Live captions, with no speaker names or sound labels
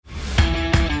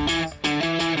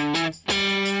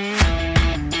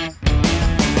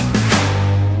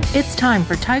It's time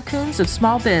for Tycoons of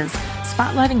Small Biz,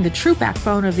 spotlighting the true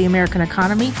backbone of the American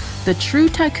economy, the true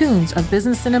tycoons of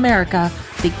business in America,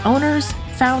 the owners,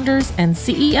 founders, and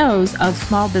CEOs of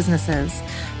small businesses.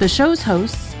 The show's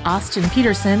hosts, Austin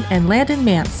Peterson and Landon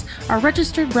Mance, are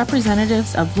registered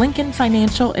representatives of Lincoln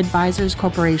Financial Advisors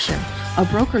Corporation, a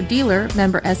broker-dealer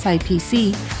member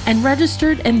SIPC, and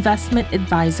registered investment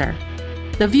advisor.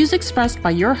 The views expressed by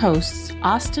your hosts,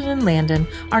 Austin and Landon,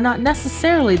 are not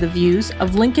necessarily the views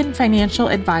of Lincoln Financial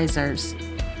Advisors.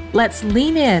 Let's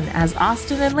lean in as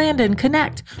Austin and Landon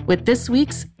connect with this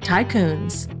week's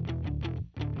Tycoons.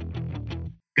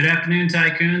 Good afternoon,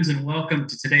 Tycoons, and welcome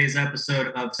to today's episode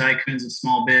of Tycoons of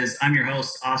Small Biz. I'm your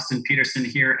host, Austin Peterson,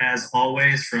 here as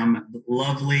always from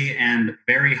lovely and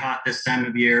very hot this time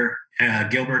of year,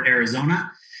 Gilbert,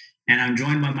 Arizona. And I'm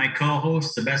joined by my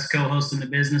co-host, the best co-host in the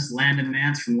business, Landon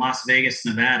Mance from Las Vegas,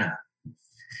 Nevada.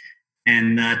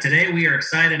 And today we are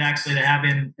excited actually to have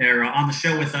on the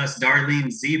show with us,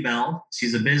 Darlene Ziebell.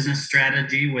 She's a business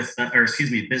strategist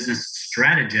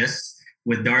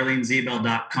with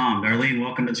DarleneZiebell.com. Darlene,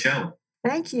 welcome to the show.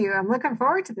 Thank you. I'm looking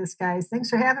forward to this, guys. Thanks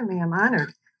for having me. I'm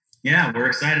honored. Yeah, we're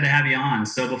excited to have you on.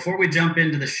 So before we jump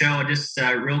into the show, just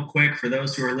real quick, for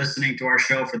those who are listening to our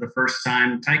show for the first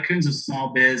time, Tycoons of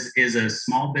Small Biz is a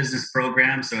small business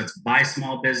program. So it's by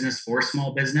small business for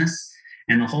small business.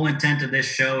 And the whole intent of this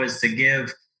show is to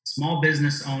give small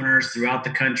business owners throughout the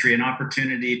country an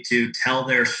opportunity to tell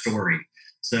their story.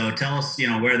 So tell us,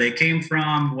 where they came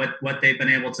from, what they've been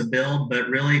able to build, but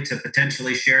really to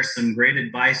potentially share some great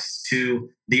advice to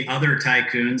the other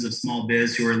tycoons of small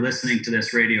biz who are listening to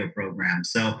this radio program.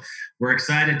 So we're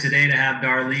excited today to have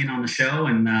Darlene on the show.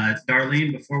 And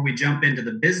Darlene, before we jump into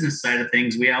the business side of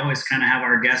things, we always kind of have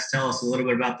our guests tell us a little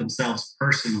bit about themselves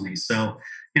personally. So,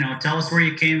 tell us where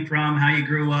you came from, how you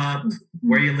grew up,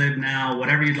 where you live now,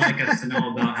 whatever you'd like us to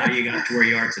know about how you got to where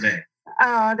you are today.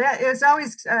 That is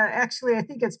always, actually, I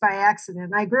think it's by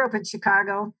accident. I grew up in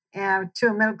Chicago to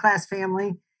a middle-class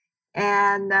family.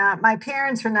 And my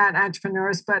parents were not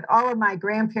entrepreneurs, but all of my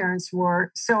grandparents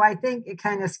were. So I think it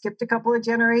kind of skipped a couple of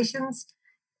generations.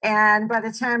 And by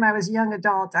the time I was a young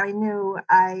adult, I knew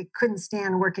I couldn't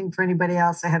stand working for anybody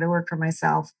else. I had to work for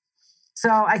myself. So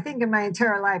I think in my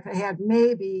entire life, I had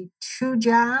maybe 2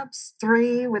 jobs,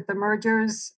 3 with the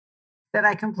mergers that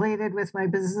I completed with my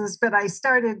business. But I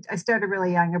started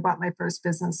really young. I bought my first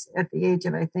business at the age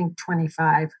of, I think,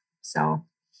 25. So,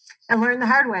 and learned the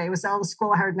hard way. It was all the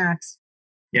school of hard knocks.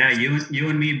 Yeah, you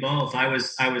and me both. I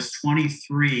was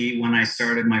 23 when I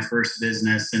started my first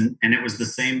business, and it was the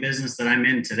same business that I'm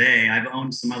in today. I've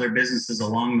owned some other businesses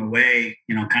along the way,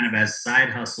 kind of as side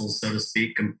hustles, so to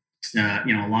speak,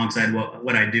 alongside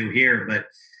what I do here. But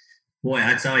boy,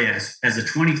 I tell you, as a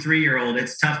 23-year-old,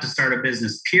 it's tough to start a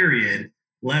business, period,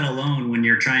 let alone when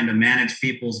you're trying to manage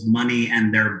people's money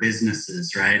and their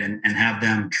businesses, right? And have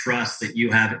them trust that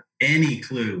you have any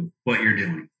clue what you're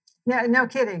doing. Yeah, no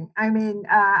kidding. I mean,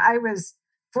 I was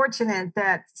fortunate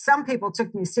that some people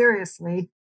took me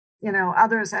seriously.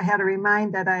 Others I had to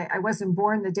remind that I wasn't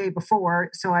born the day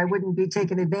before, so I wouldn't be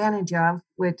taken advantage of,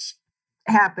 which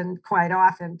happened quite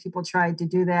often. People tried to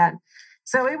do that.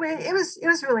 So it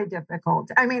was really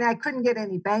difficult. I mean, I couldn't get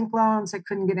any bank loans. I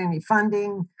couldn't get any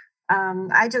funding.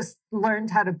 I just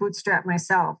learned how to bootstrap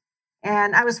myself.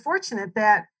 And I was fortunate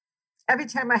that every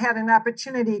time I had an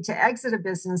opportunity to exit a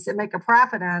business and make a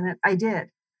profit on it, I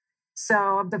did.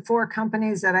 So of the 4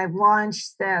 companies that I've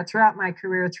launched throughout my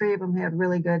career, 3 of them had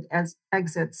really good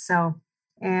exits.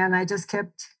 And I just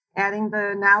kept adding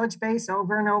the knowledge base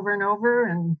over and over and over,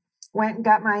 and went and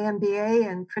got my MBA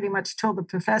and pretty much told the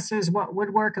professors what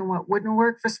would work and what wouldn't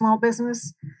work for small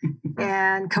business,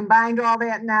 and combined all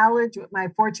that knowledge with my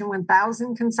Fortune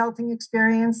 1000 consulting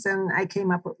experience. And I came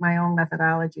up with my own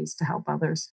methodologies to help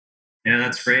others. Yeah,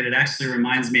 that's great. It actually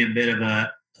reminds me a bit of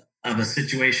a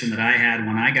situation that I had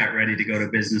when I got ready to go to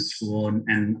business school.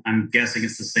 And I'm guessing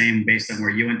it's the same based on where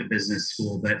you went to business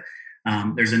school, but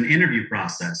there's an interview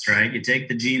process, right? You take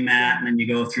the GMAT and then you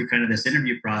go through kind of this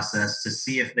interview process to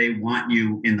see if they want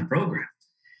you in the program.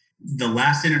 The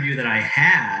last interview that I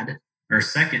had,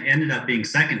 ended up being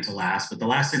second to last, but the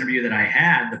last interview that I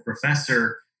had, the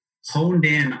professor honed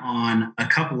in on a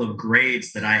couple of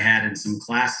grades that I had in some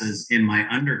classes in my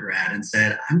undergrad and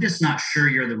said, "I'm just not sure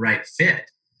you're the right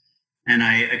fit." And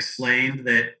I explained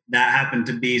that happened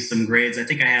to be some grades. I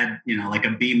think I had, like a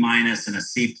B- and a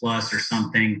C+ or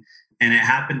something. And it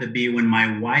happened to be when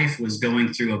my wife was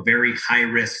going through a very high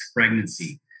risk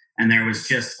pregnancy. And there was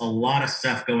just a lot of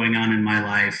stuff going on in my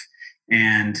life.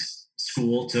 And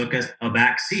school took a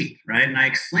back seat, right? And I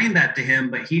explained that to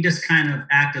him, but he just kind of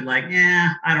acted like,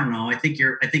 I don't know. I think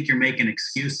you're making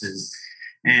excuses.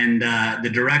 And the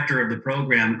director of the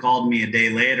program called me a day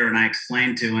later, and I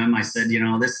explained to him, I said,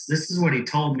 this is what he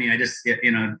told me. I just,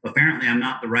 apparently I'm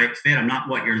not the right fit. I'm not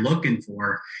what you're looking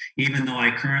for, even though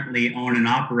I currently own and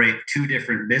operate two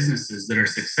different businesses that are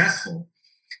successful.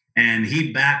 And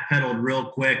he backpedaled real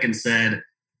quick and said,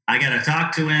 I got to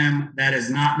talk to him. That is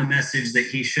not the message that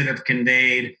he should have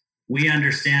conveyed. We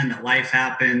understand that life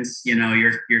happens.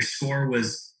 Your score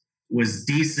was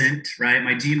decent, right?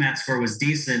 My GMAT score was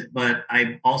decent, but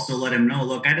I also let him know,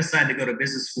 look, I decided to go to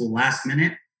business school last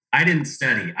minute. I didn't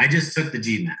study. I just took the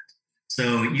GMAT.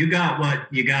 So you got what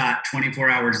you got 24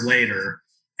 hours later.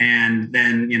 And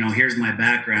then, here's my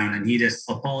background. And he just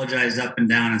apologized up and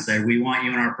down and said, we want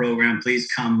you in our program. Please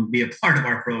come be a part of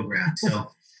our program.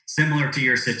 So similar to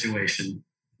your situation.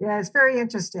 Yeah, it's very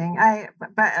interesting. I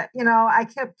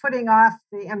kept putting off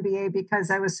the MBA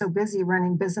because I was so busy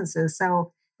running businesses.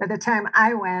 So by the time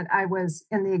I went, I was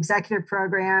in the executive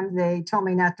program. They told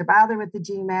me not to bother with the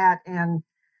GMAT, and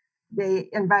they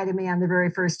invited me on the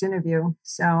very first interview.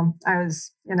 So I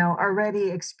was, already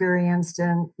experienced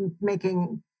and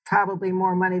making probably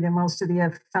more money than most of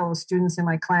the fellow students in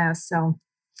my class. So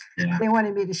yeah. They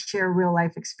wanted me to share real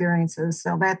life experiences.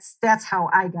 So that's how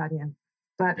I got in.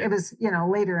 But it was,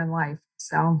 later in life.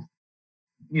 So,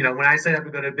 when I set up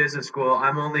to go to business school,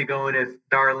 I'm only going if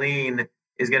Darlene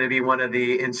is going to be one of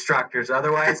the instructors.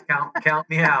 Otherwise, count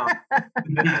me out.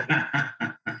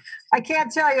 I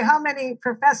can't tell you how many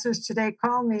professors today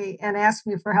call me and ask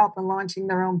me for help in launching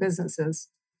their own businesses.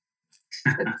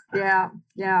 Yeah,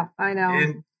 I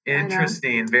know.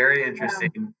 Interesting. I know. Very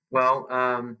interesting. Yeah.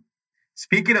 Well,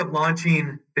 speaking of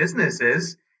launching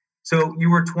businesses, so you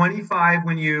were 25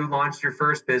 when you launched your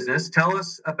first business. Tell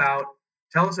us about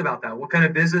that. What kind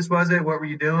of business was it? What were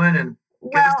you doing? And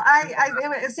well,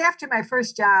 it was after my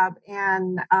first job,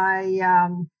 and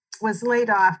I was laid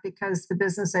off because the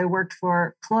business I worked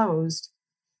for closed,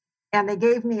 and they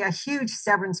gave me a huge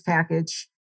severance package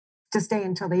to stay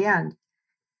until the end.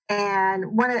 And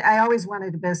I always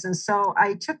wanted a business, so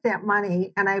I took that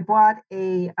money and I bought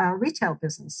a retail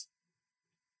business.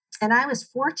 And I was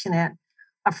fortunate.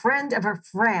 A friend of a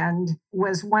friend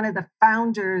was one of the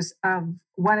founders of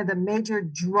one of the major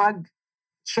drug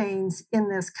chains in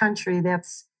this country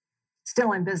that's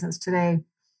still in business today.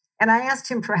 And I asked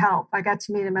him for help. I got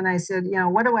to meet him and I said,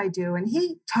 what do I do? And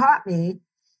he taught me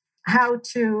how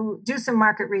to do some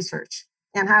market research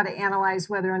and how to analyze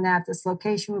whether or not this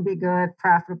location would be good,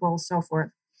 profitable, so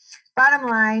forth. Bottom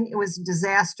line, it was a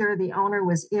disaster. The owner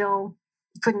was ill,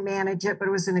 couldn't manage it, but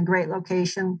it was in a great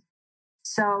location.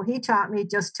 So he taught me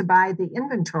just to buy the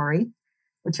inventory,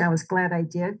 which I was glad I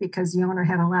did because the owner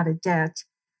had a lot of debt.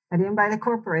 I didn't buy the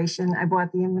corporation. I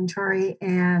bought the inventory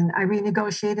and I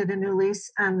renegotiated a new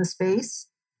lease on the space.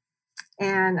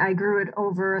 And I grew it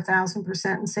over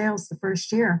 1,000% in sales the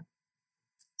first year.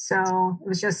 So it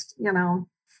was just,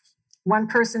 one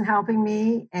person helping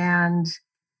me.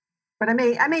 But I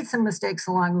made some mistakes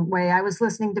along the way. I was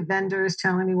listening to vendors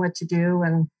telling me what to do,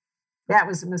 and that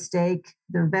was a mistake.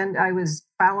 I was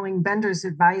following vendors'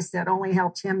 advice that only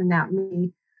helped him and not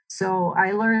me. So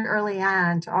I learned early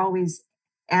on to always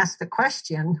ask the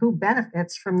question, who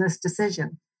benefits from this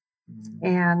decision?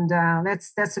 And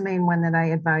that's the main one that I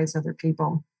advise other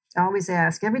people. Always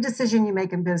ask, every decision you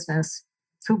make in business,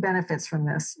 who benefits from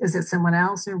this? Is it someone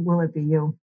else or will it be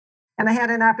you? And I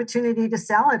had an opportunity to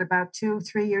sell it about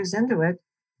 2-3 years into it.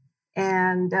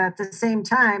 And at the same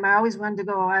time, I always wanted to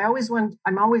go,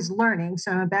 I'm always learning.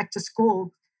 So I went back to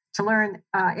school to learn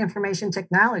information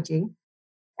technology.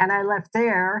 And I left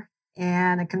there,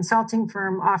 and a consulting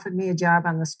firm offered me a job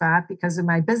on the spot because of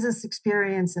my business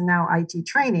experience and now IT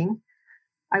training.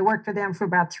 I worked for them for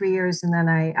about 3 years, and then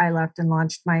I left and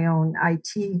launched my own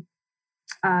IT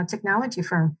technology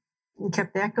firm and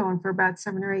kept that going for about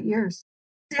 7 or 8 years.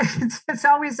 It's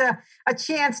always a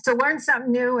chance to learn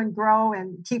something new and grow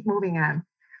and keep moving on.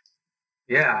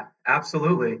 Yeah,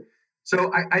 absolutely.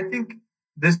 So I think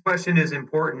this question is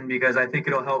important because I think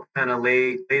it'll help kind of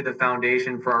lay the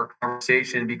foundation for our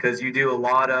conversation, because you do a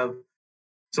lot of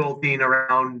consulting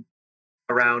around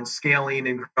scaling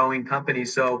and growing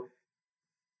companies. So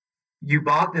you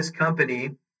bought this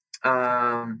company.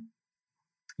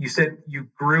 You said you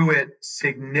grew it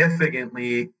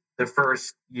significantly the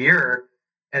first year,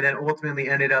 and then ultimately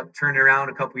ended up turning around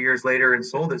a couple of years later and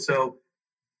sold it. So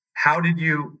how did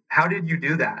you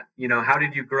do that? How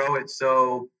did you grow it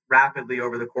so rapidly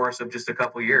over the course of just a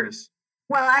couple of years?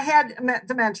 Well, I had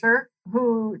the mentor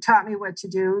who taught me what to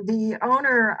do. The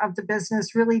owner of the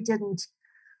business really didn't,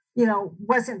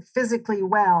 wasn't physically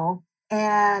well.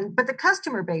 But the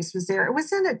customer base was there. It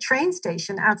was in a train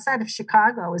station outside of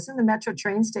Chicago. It was in the metro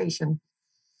train station.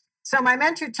 So my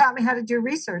mentor taught me how to do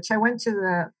research. I went to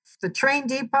the train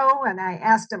depot and I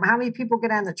asked him how many people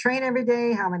get on the train every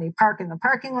day, how many park in the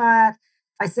parking lot.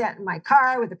 I sat in my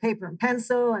car with a paper and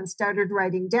pencil and started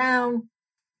writing down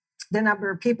the number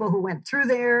of people who went through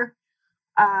there.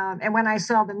 And when I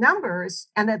saw the numbers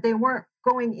and that they weren't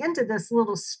going into this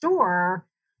little store,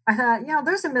 I thought,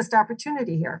 there's a missed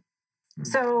opportunity here.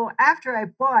 So after I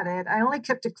bought it, I only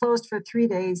kept it closed for 3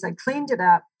 days. I cleaned it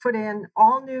up, put in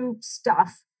all new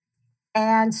stuff,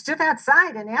 and stood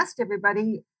outside and asked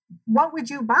everybody, what would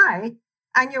you buy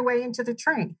on your way into the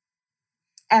train?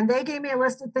 And they gave me a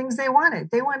list of things they wanted.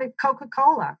 They wanted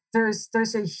Coca-Cola.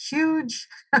 There's a huge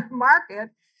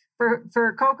market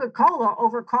for Coca-Cola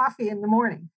over coffee in the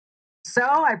morning. So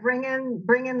I bring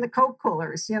in the Coke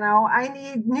coolers. I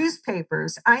need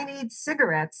newspapers. I need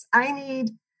cigarettes.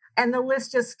 And the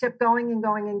list just kept going and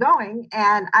going and going.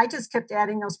 And I just kept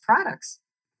adding those products.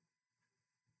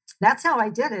 That's how I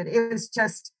did it. It was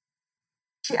just,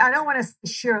 I don't want to say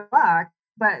sheer luck,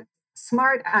 but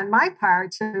smart on my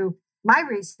part to my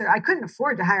research. I couldn't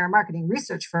afford to hire a marketing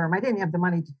research firm. I didn't have the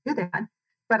money to do that,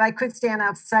 but I could stand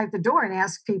outside the door and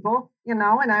ask people, and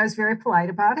I was very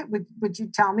polite about it. Would you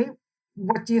tell me,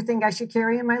 what do you think I should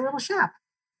carry in my little shop?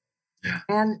 Yeah.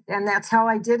 And that's how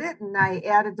I did it. And I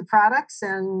added the products,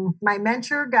 and my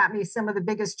mentor got me some of the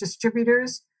biggest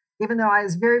distributors. Even though I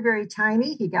was very, very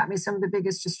tiny, he got me some of the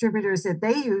biggest distributors that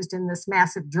they used in this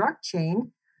massive drug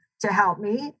chain to help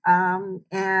me.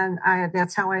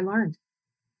 That's how I learned.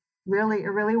 Really, it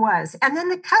really was. And then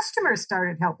the customers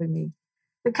started helping me.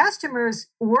 The customers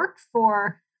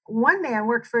one man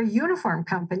worked for a uniform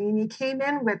company, and he came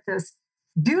in with this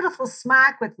beautiful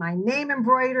smock with my name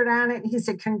embroidered on it. And he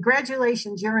said,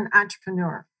 "Congratulations, you're an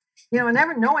entrepreneur." No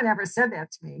one ever said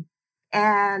that to me.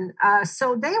 And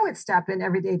so they would stop in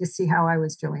every day to see how I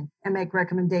was doing and make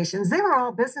recommendations. They were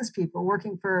all business people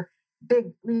working for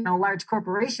big, large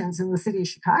corporations in the city of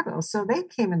Chicago. So they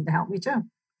came in to help me too.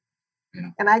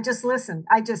 Yeah. And I just listened.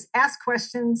 I just asked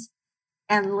questions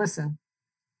and listen.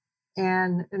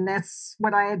 And that's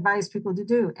what I advise people to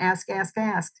do. Ask, ask,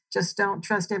 ask. Just don't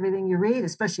trust everything you read,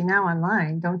 especially now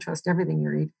online. Don't trust everything you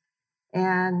read.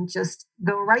 And just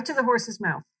go right to the horse's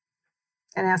mouth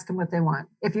and ask them what they want.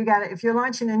 If you're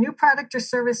launching a new product or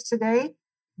service today,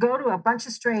 go to a bunch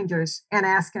of strangers and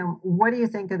ask them, what do you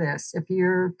think of this? If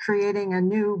you're creating a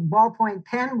new ballpoint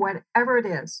pen, whatever it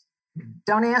is,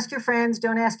 don't ask your friends,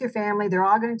 don't ask your family. They're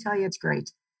all going to tell you it's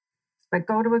great. But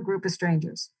go to a group of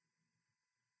strangers.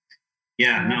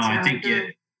 Yeah, no, I think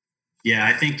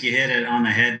you hit it on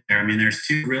the head there. I mean, there's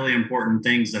two really important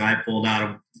things that I pulled out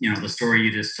of, the story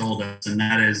you just told us. And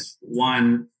that is,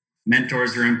 one,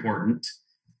 mentors are important.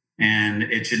 And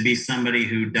it should be somebody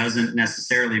who doesn't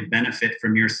necessarily benefit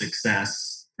from your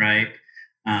success, right?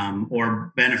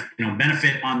 Or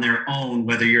benefit on their own,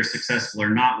 whether you're successful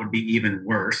or not, would be even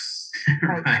worse,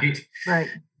 right? Right.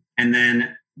 And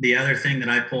then the other thing that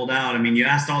I pulled out, I mean, you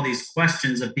asked all these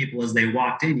questions of people as they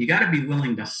walked in. You got to be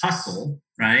willing to hustle,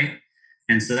 right?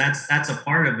 And so that's a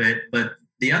part of it. But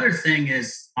the other thing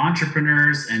is,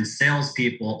 entrepreneurs and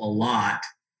salespeople a lot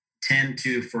tend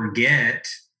to forget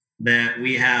that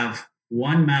we have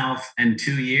one mouth and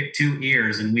two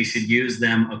ears, and we should use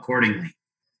them accordingly.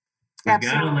 We've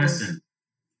got to listen.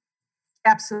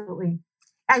 Absolutely.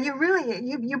 And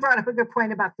you brought up a good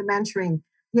point about the mentoring.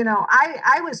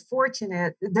 I was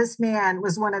fortunate. This man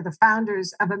was one of the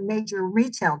founders of a major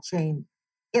retail chain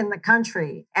in the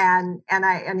country. And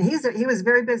he was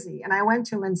very busy. And I went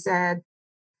to him and said,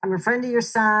 "I'm a friend of your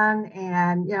son,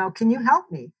 and, can you help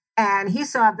me?" And he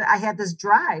saw that I had this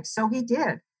drive. So he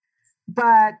did.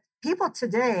 But people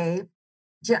today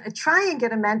try and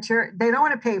get a mentor. They don't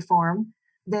want to pay for them.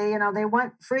 They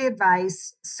want free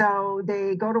advice. So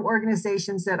they go to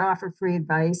organizations that offer free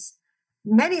advice.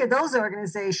 Many of those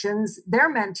organizations, their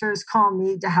mentors call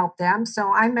me to help them.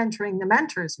 So I'm mentoring the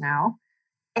mentors now.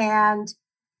 And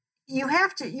you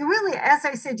really, as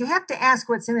I said, you have to ask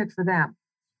what's in it for them.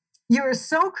 You're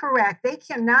so correct. They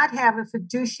cannot have a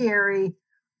fiduciary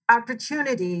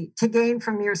opportunity to gain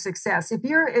from your success. If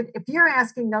you're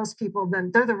asking those people,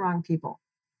 then they're the wrong people.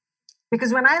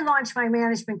 Because when I launched my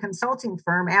management consulting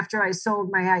firm, after I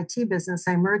sold my IT business,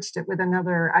 I merged it with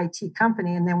another IT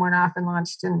company and then went off and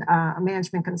launched a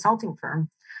management consulting firm.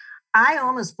 I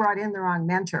almost brought in the wrong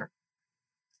mentor.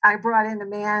 I brought in a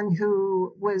man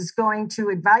who was going to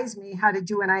advise me how to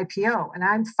do an IPO, and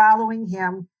I'm following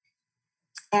him.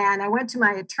 And I went to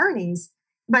my attorneys.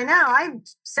 By now, I'm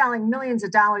selling millions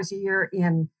of dollars a year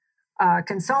in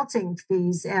consulting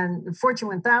fees, and the Fortune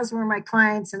 1000 were my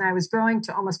clients, and I was growing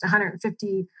to almost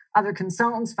 150 other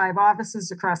consultants, 5 offices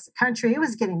across the country. It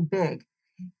was getting big.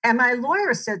 And my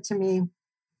lawyer said to me,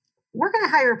 we're going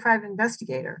to hire a private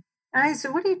investigator. And I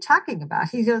said, what are you talking about?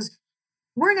 He goes,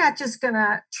 we're not just going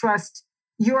to trust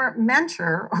your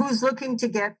mentor who's looking to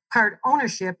get part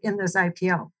ownership in this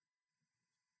IPO.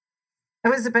 It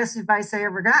was the best advice I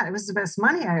ever got. It was the best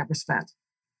money I ever spent.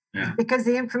 Yeah. Because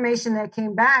the information that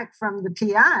came back from the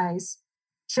PIs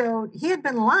showed he had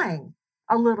been lying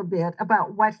a little bit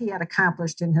about what he had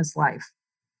accomplished in his life.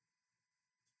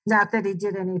 Not that he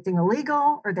did anything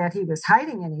illegal or that he was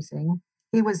hiding anything.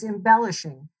 He was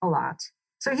embellishing a lot.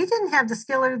 So he didn't have the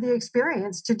skill or the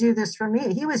experience to do this for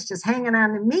me. He was just hanging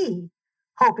on to me,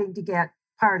 hoping to get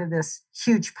part of this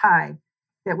huge pie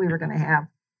that we were going to have.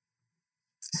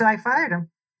 So I fired him.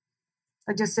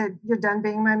 I just said, you're done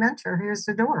being my mentor. Here's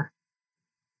the door.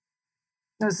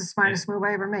 That was the smartest move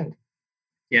I ever made.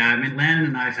 Yeah, I mean, Landon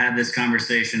and I have had this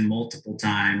conversation multiple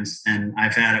times, and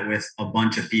I've had it with a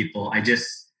bunch of people.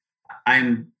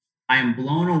 I'm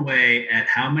blown away at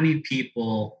how many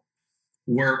people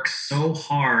work so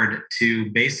hard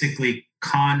to basically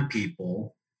con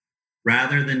people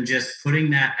rather than just putting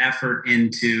that effort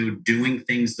into doing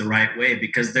things the right way,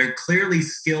 because they're clearly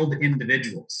skilled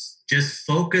individuals. Just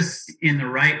focus in the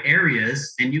right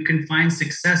areas and you can find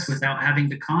success without having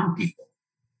to con people.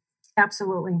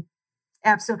 Absolutely.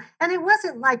 Absolutely. And it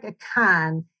wasn't like a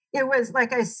con. It was,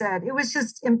 like I said, it was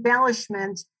just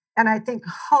embellishment and I think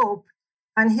hope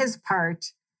on his part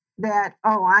that,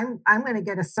 oh, I'm going to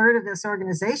get a third of this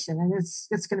organization and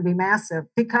it's going to be massive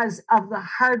because of the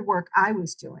hard work I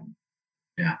was doing.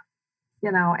 Yeah.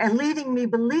 And leading me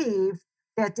believe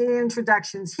that the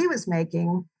introductions he was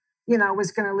making,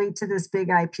 was going to lead to this big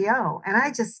IPO. And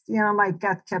I just, my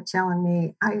gut kept telling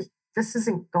me, this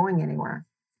isn't going anywhere.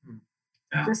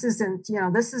 Yeah. This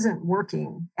isn't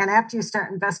working. And after you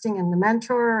start investing in the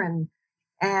mentor and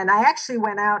I actually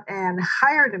went out and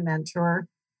hired a mentor,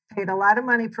 paid a lot of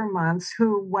money per month,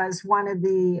 who was one of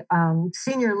the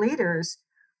senior leaders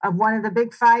of one of the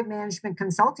big 5 management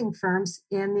consulting firms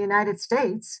in the United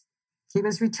States. He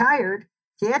was retired.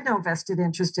 He had no vested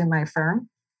interest in my firm.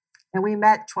 And we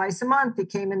met twice a month. He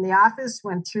came in the office,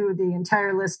 went through the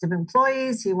entire list of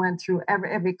employees. He went through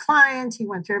every client. He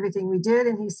went through everything we did.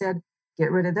 And he said,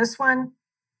 get rid of this one,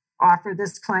 offer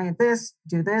this client this,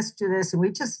 do this, do this. And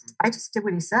I just did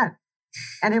what he said.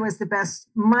 And it was the best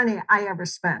money I ever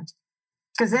spent.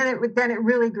 Because then it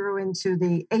really grew into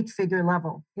the 8-figure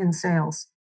level in sales.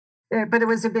 But it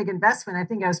was a big investment. I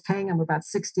think I was paying him about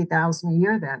 $60,000 a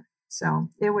year then. So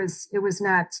it was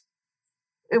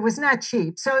not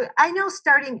cheap. So I know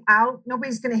starting out,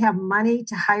 nobody's going to have money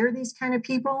to hire these kind of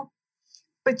people,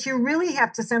 but you really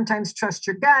have to sometimes trust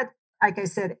your gut. Like I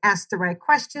said, ask the right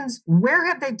questions. Where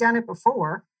have they done it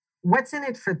before? What's in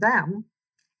it for them?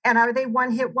 And are they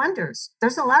one-hit wonders?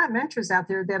 There's a lot of mentors out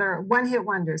there that are one-hit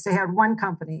wonders. They had one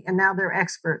company and now they're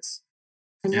experts.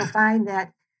 And you'll find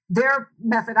that their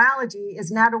methodology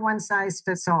is not a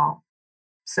one-size-fits-all.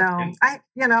 So I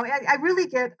really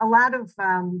get a lot of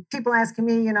people asking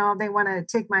me, they want to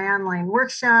take my online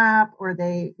workshop or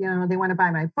they want to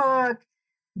buy my book,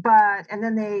 and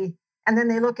then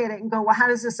they look at it and go, well, how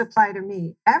does this apply to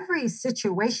me? Every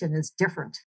situation is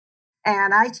different.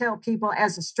 And I tell people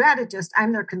as a strategist,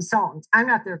 I'm their consultant. I'm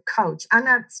not their coach. I'm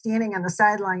not standing on the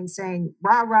sideline saying,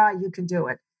 rah, rah, you can do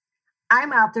it.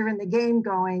 I'm out there in the game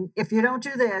going, if you don't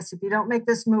do this, if you don't make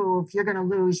this move, you're going to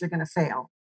lose, you're going to fail.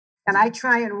 And I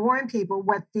try and warn people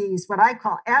what I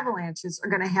call avalanches are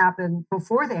going to happen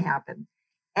before they happen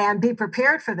and be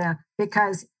prepared for them,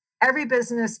 because every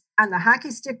business on the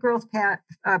hockey stick growth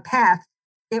path,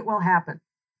 it will happen.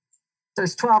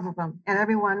 There's 12 of them and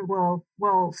everyone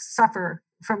will suffer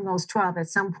from those 12 at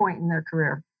some point in their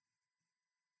career.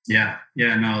 Yeah.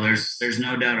 No, there's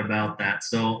no doubt about that.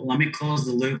 So let me close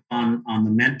the loop on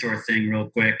the mentor thing real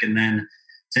quick. And then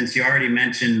since you already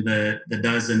mentioned the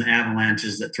dozen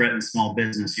avalanches that threaten small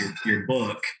business, your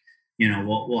book,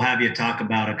 we'll have you talk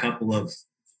about a couple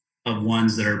of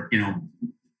ones that are,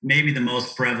 maybe the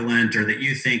most prevalent or that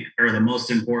you think are the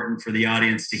most important for the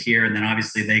audience to hear. And then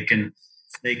obviously they can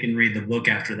read the book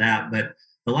after that. But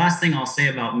the last thing I'll say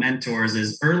about mentors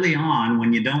is early on,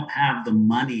 when you don't have the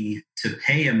money to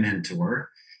pay a mentor,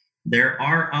 there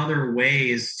are other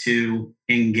ways to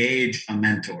engage a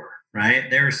mentor. Right?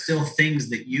 There are still things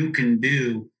that you can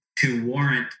do to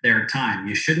warrant their time.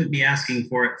 You shouldn't be asking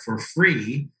for it for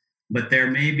free, but there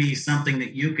may be something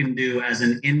that you can do as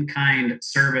an in-kind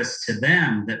service to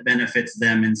them that benefits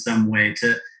them in some way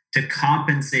to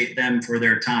compensate them for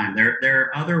their time. There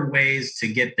are other ways to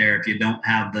get there if you don't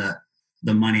have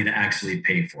the money to actually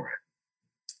pay for it.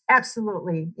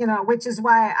 Absolutely. Which is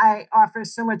why I offer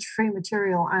so much free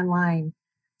material online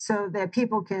so that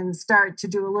people can start to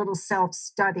do a little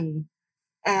self-study.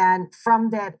 And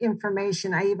from that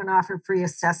information, I even offer free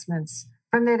assessments.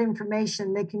 From that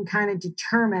information, they can kind of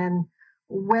determine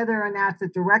whether or not the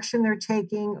direction they're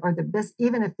taking or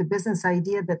even if the business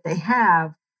idea that they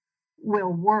have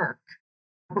will work.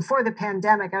 Before the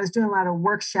pandemic, I was doing a lot of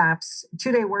workshops,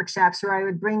 2-day workshops, where I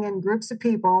would bring in groups of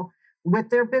people with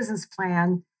their business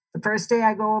plan. The first day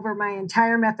I go over my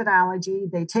entire methodology.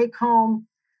 They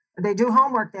do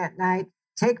homework that night,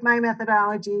 take my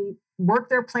methodology, work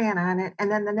their plan on it. And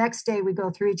then the next day we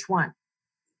go through each one.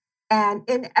 And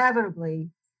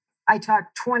inevitably, I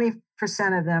talk 20%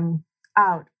 of them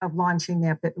out of launching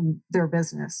their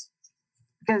business,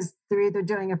 because they're either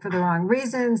doing it for the wrong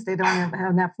reasons. They don't have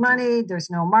enough money. There's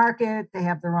no market. They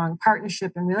have the wrong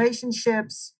partnership and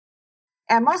relationships.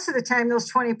 And most of the time,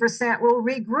 those 20% will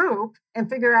regroup and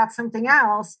figure out something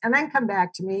else and then come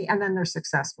back to me, and then they're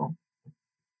successful.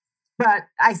 But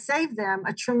I saved them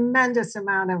a tremendous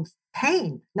amount of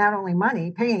pain, not only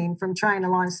money, pain from trying to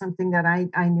launch something that I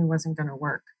knew wasn't going to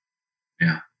work.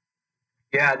 Yeah.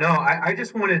 Yeah, no, I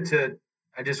just wanted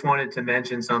to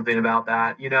mention something about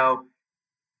that.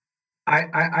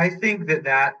 I think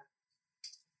that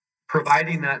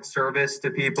providing that service to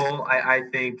people, I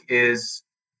think is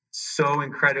so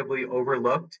incredibly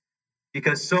overlooked,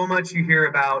 because so much you hear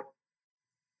about,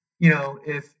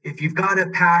 if you've got a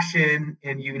passion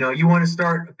and you want to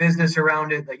start a business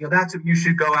around it, that's what you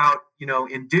should go out,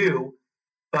 and do.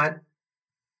 But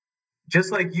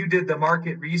just like you did the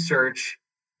market research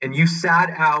and you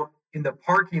sat out in the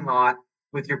parking lot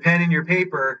with your pen and your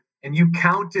paper and you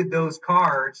counted those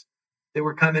cars that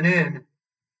were coming in,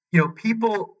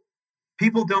 people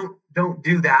don't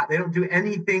do that. They don't do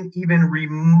anything even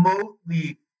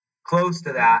remotely close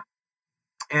to that.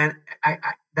 And I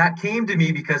that came to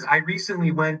me because I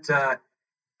recently went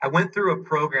through a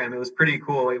program. It was pretty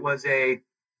cool. It was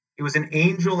an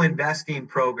angel investing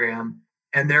program,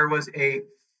 and there was a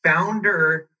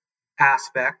founder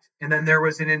aspect, and then there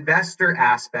was an investor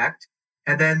aspect,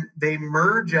 and then they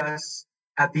merge us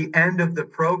at the end of the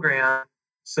program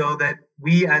so that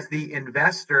we as the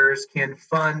investors can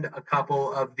fund a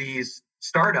couple of these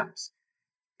startups.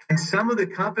 And some of the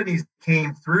companies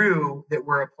came through that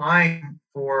were applying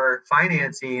for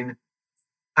financing.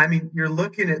 I mean, you're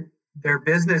looking at their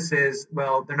businesses.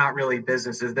 Well, they're not really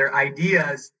businesses, they're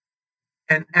ideas.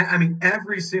 And I mean,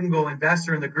 every single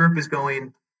investor in the group is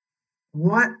going,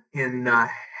 what in the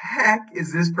heck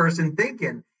is this person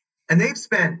thinking? And they've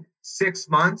spent 6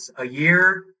 months, a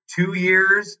year, 2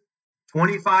 years,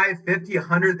 $25,000,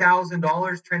 $50,000,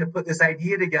 $100,000 trying to put this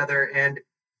idea together. And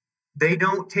they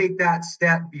don't take that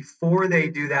step before they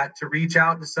do that to reach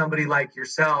out to somebody like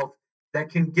yourself that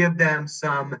can give them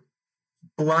some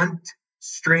blunt,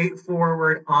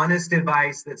 straightforward, honest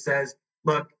advice that says,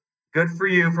 look, good for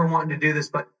you for wanting to do this,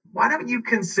 but why don't you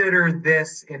consider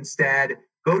this instead?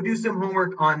 Go do some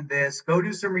homework on this, go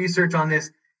do some research on this,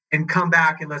 and come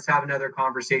back and let's have another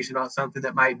conversation about something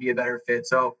that might be a better fit.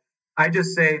 So I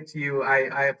just say to you,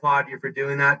 I applaud you for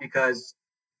doing that, because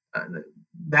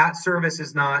that service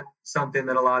is not something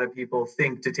that a lot of people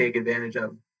think to take advantage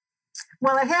of.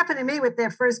 Well, it happened to me with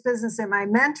their first business and my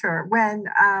mentor. When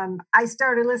I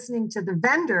started listening to the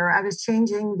vendor, I was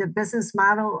changing the business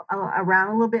model around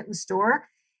a little bit in the store.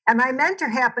 And my mentor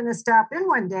happened to stop in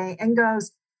one day and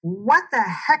goes, what the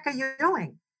heck are you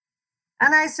doing?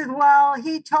 And I said, well,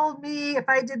 he told me if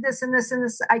I did this and this and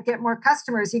this, I'd get more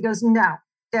customers. He goes, no,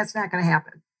 that's not going to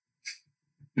happen.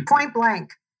 Point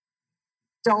blank.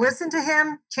 Don't listen to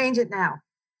him. Change it now.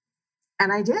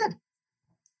 And I did.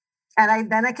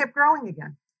 And then I kept growing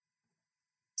again.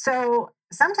 So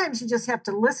sometimes you just have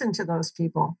to listen to those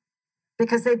people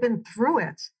because they've been through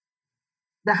it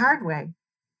the hard way.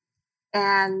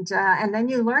 And then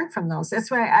you learn from those. That's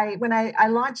why when I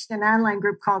launched an online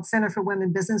group called Center for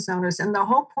Women Business Owners, and the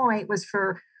whole point was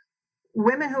for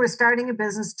women who are starting a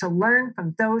business to learn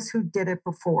from those who did it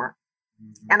before.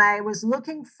 Mm-hmm. And I was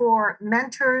looking for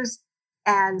mentors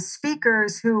and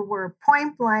speakers who were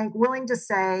point blank willing to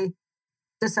say,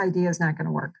 this idea is not going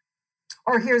to work.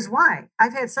 Or here's why.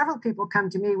 I've had several people come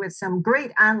to me with some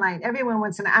great online. Everyone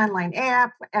wants an online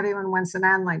app. Everyone wants an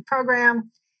online program.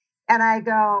 And I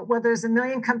go, well, there's a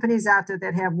million companies out there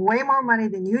that have way more money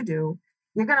than you do.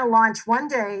 You're going to launch one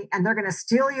day and they're going to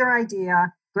steal your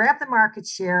idea, grab the market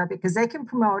share because they can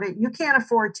promote it. You can't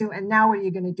afford to. And now what are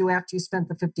you going to do after you spent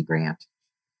the $50,000?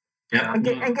 Yeah. And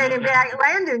getting back,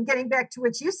 Landon, getting back to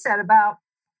what you said about,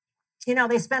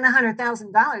 they spend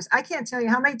 $100,000. I can't tell you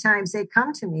how many times they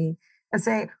come to me and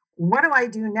say, what do I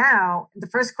do now? The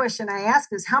first question I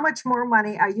ask is, how much more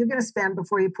money are you going to spend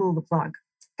before you pull the plug?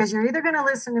 because you're either going to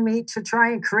listen to me to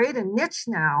try and create a niche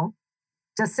now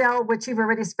to sell what you've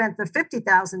already spent the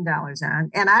 $50,000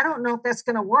 on. And I don't know if that's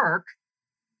going to work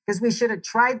because we should have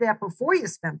tried that before you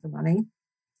spent the money.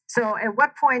 So at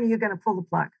what point are you going to pull the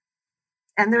plug?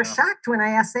 And they're shocked when I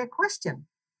ask that question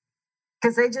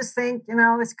because they just think,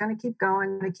 it's going to keep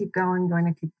going, going to keep going, going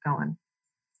to keep going.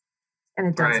 And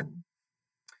it doesn't. Right.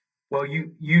 Well,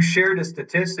 you shared a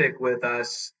statistic with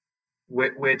us,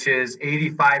 which is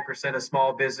 85% of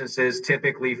small businesses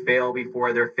typically fail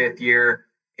before their 5th year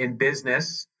in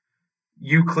business.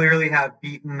 You clearly have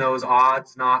beaten those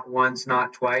odds, not once,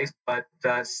 not twice, but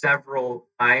several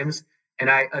times. And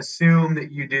I assume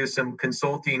that you do some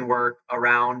consulting work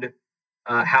around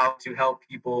how to help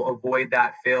people avoid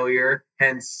that failure.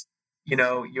 Hence,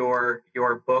 your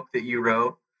book that you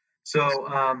wrote. So,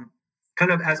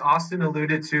 kind of as Austin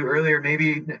alluded to earlier,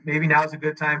 maybe now's a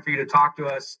good time for you to talk to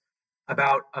us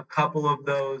about a couple of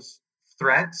those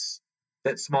threats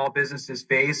that small businesses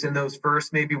face in those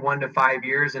first maybe 1 to 5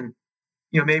 years, and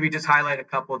maybe just highlight a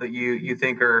couple that you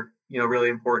think are really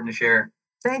important to share.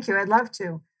 Thank you. I'd love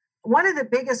to. One of the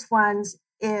biggest ones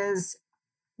is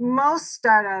most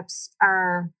startups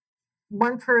are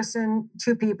 1 person,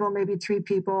 2 people, maybe 3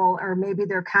 people, or maybe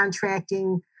they're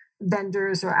contracting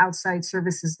vendors or outside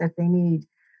services that they need.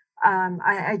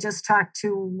 I just talked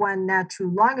to one not too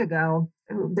long ago.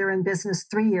 They're in business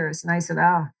 3 years. And I said,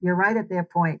 you're right at that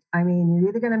point. I mean, you're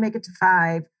either going to make it to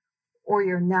 5 or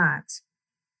you're not.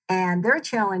 And their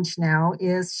challenge now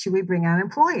is, should we bring on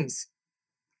employees?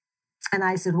 And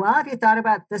I said, well, have you thought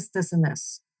about this, this, and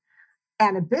this?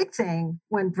 And a big thing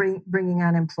when bringing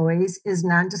on employees is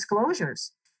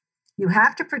non-disclosures. You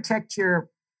have to protect your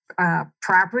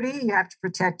property. You have to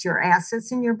protect your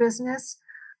assets in your business.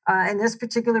 In this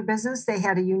particular business, they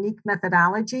had a unique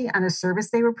methodology on a service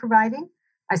they were providing.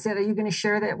 I said, are you going to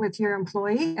share that with your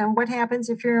employee? And what happens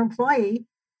if your employee,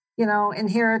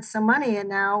 inherits some money and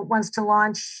now wants to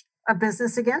launch a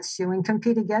business against you and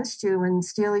compete against you and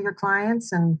steal your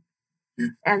clients and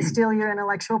steal your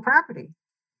intellectual property?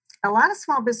 A lot of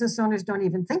small business owners don't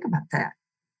even think about that.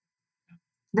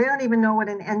 They don't even know what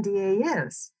an NDA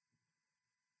is.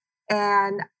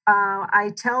 And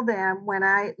I tell them, when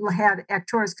I had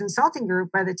Actors Consulting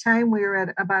Group, by the time we were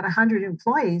at about 100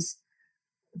 employees,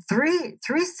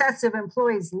 three sets of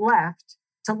employees left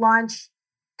to launch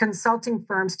consulting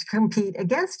firms to compete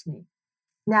against me.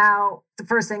 Now, the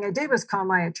first thing I did was call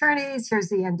my attorneys. Here's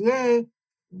the NDA.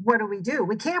 What do?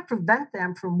 We can't prevent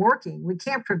them from working. We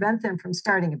can't prevent them from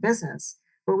starting a business,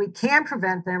 but we can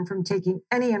prevent them from taking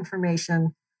any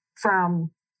information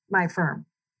from my firm,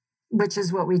 which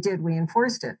is what we did. We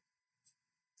enforced it.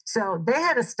 So they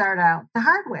had to start out the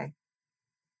hard way,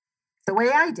 the way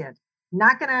I did,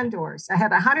 knocking on doors. I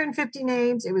had 150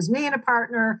 names. It was me and a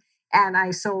partner, and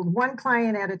I sold 1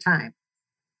 client at a time.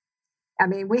 I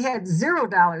mean, we had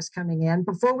 $0 coming in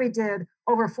before we did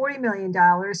over $40 million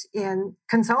in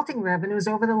consulting revenues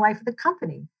over the life of the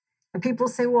company. And people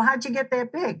say, well, how'd you get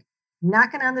that big?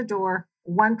 Knocking on the door,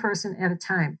 1 person at a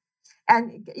time.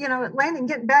 And, Landon,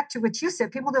 getting back to what you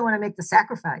said, people don't want to make the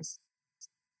sacrifice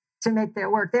to make their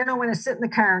work. They don't want to sit in the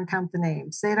car and count the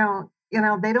names. They don't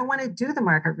want to do the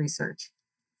market research.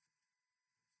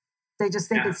 They just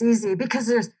think it's easy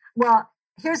because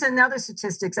here's another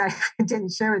statistics I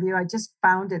didn't share with you. I just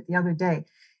found it the other day.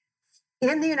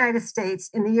 In the United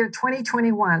States, in the year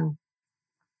 2021,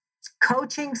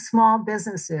 coaching small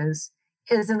businesses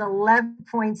is an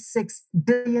 $11.6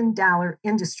 billion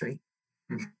industry.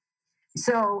 Mm-hmm.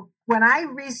 So when I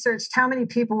researched how many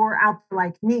people were out there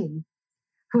like me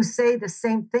who say the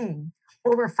same thing,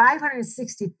 over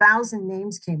 560,000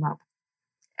 names came up.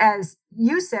 As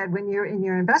you said, when you're in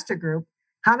your investor group,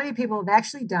 how many people have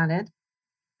actually done it?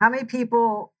 How many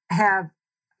people have,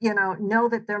 know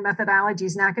that their methodology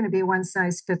is not going to be one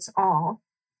size fits all?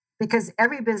 Because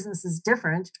every business is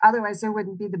different. Otherwise, there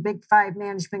wouldn't be the big 5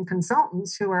 management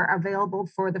consultants who are available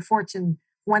for the Fortune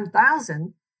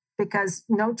 1000, because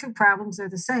no 2 problems are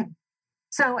the same.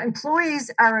 So employees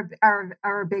are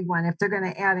a big one. If they're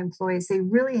going to add employees, they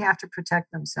really have to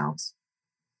protect themselves.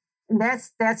 And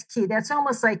that's key. That's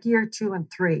almost like year 2 and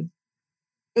 3.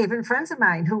 Even friends of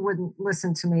mine who wouldn't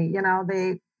listen to me,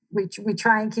 we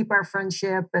try and keep our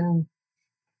friendship, and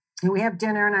we have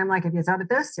dinner, and I'm like, have you thought of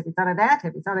this? Have you thought of that?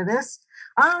 Have you thought of this?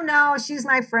 Oh no, she's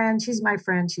my friend. She's my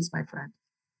friend. She's my friend.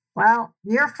 Well,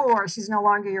 year 4, she's no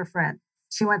longer your friend.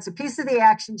 She wants a piece of the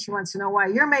action. She wants to know why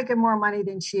you're making more money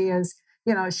than she is.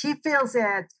 She feels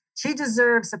that she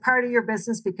deserves a part of your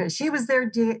business because she was there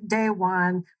day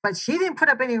 1, but she didn't put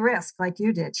up any risk like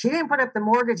you did. She didn't put up the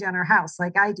mortgage on her house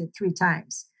like I did 3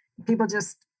 times. People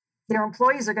their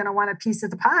employees are going to want a piece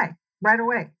of the pie. right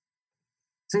away.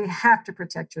 So you have to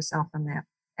protect yourself from that.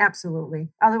 Absolutely.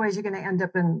 Otherwise, you're going to end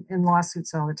up in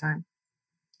lawsuits all the time.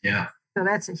 Yeah. So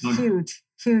that's a huge,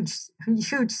 huge,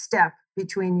 huge step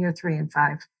between year 3 and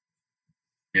 5.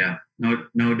 Yeah,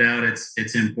 no doubt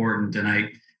it's important. And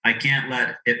I can't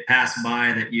let it pass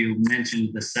by that you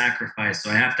mentioned the sacrifice. So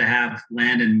I have to have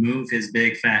Landon move his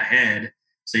big fat head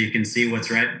so you can see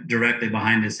what's right directly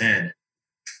behind his head.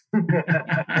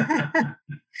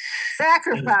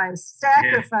 Sacrifice.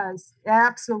 Yeah.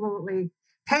 Absolutely.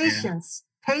 Patience.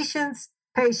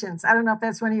 I don't know if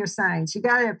that's one of your signs. You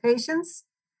got to have patience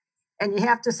and you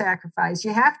have to sacrifice.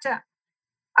 You have to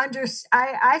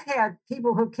I've had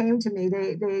people who came to me,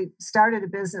 they started a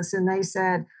business and they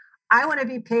said, I want to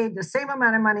be paid the same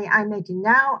amount of money I'm making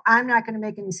now. I'm not going to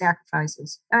make any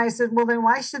sacrifices. And I said, well, then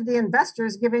why should the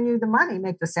investors giving you the money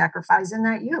make the sacrifice and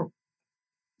not you?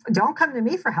 Don't come to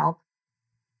me for help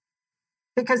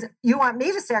because you want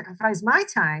me to sacrifice my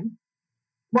time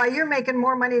while you're making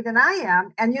more money than I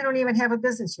am and you don't even have a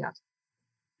business yet.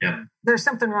 Yeah. There's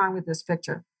something wrong with this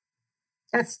picture.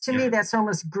 That's to me, that's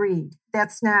almost greed.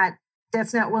 That's not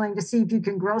willing to see if you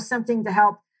can grow something to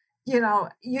help.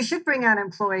 You should bring on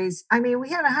employees. I mean, we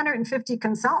had 150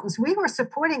 consultants. We were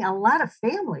supporting a lot of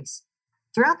families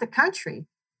throughout the country.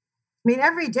 I mean,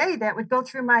 every day that would go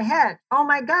through my head. Oh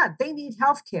my God, they need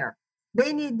health care.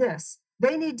 They need this.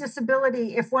 They need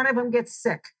disability if one of them gets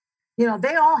sick.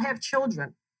 They all have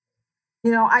children.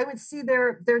 I would see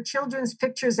their children's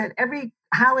pictures at every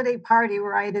holiday party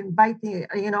where I'd invite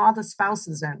all the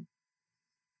spouses in.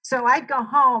 So I'd go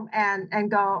home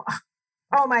and go,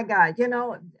 oh my God,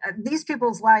 these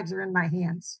people's lives are in my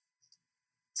hands.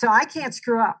 So I can't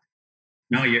screw up.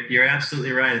 No, you're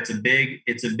absolutely right. It's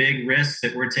a big risk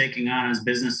that we're taking on as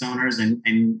business owners.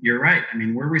 And you're right. I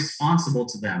mean, we're responsible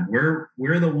to them.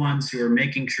 We're the ones who are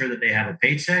making sure that they have a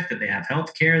paycheck, that they have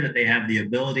health care, that they have the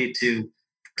ability to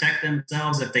protect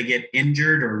themselves if they get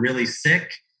injured or really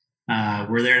sick.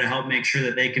 We're there to help make sure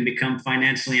that they can become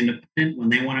financially independent when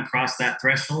they want to cross that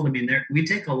threshold. I mean, we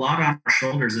take a lot on our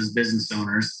shoulders as business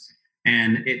owners,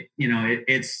 and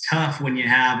it's tough when you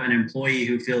have an employee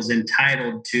who feels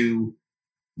entitled to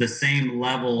the same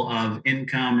level of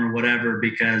income or whatever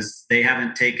because they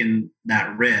haven't taken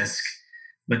that risk.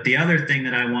 But the other thing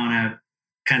that I want to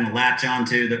kind of latch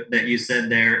onto that you said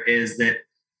there is that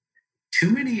too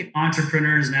many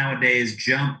entrepreneurs nowadays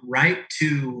jump right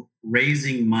to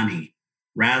raising money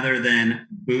rather than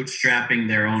bootstrapping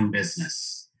their own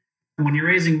business. When you're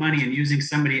raising money and using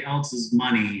somebody else's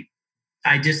money,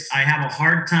 I have a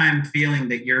hard time feeling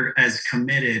that you're as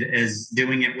committed as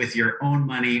doing it with your own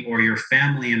money or your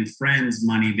family and friends'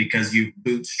 money because you've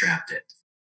bootstrapped it.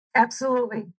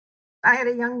 Absolutely. I had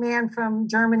a young man from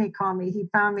Germany call me. He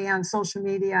found me on social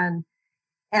media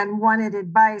and wanted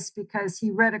advice because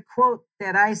he read a quote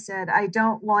that I said, I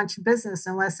don't launch a business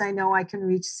unless I know I can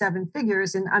reach 7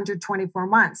 figures in under 24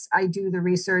 months. I do the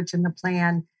research and the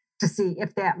plan to see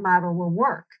if that model will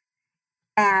work.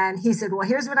 And he said, well,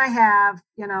 here's what I have.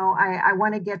 I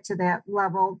want to get to that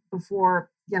level before,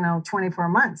 24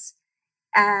 months.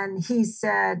 And he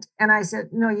said, and I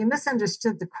said, no, you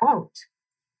misunderstood the quote.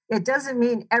 It doesn't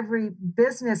mean every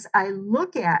business I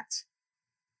look at,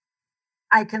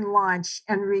 I can launch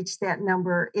and reach that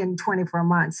number in 24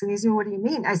 months. And he said, what do you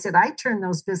mean? I said, I turn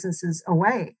those businesses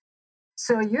away.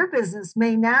 So your business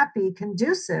may not be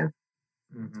conducive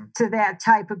to that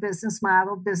type of business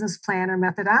model, business plan, or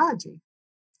methodology.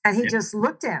 And he just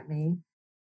looked at me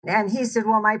and he said,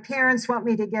 well, my parents want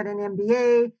me to get an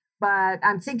MBA, but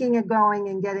I'm thinking of going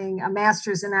and getting a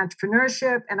master's in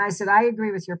entrepreneurship. And I said, I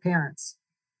agree with your parents.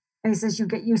 And he says,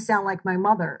 you sound like my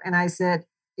mother. And I said,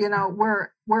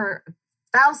 we're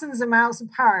thousands of miles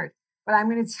apart, but I'm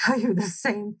going to tell you the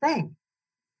same thing.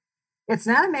 It's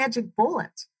not a magic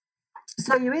bullet.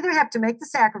 So you either have to make the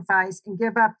sacrifice and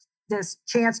give up this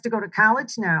chance to go to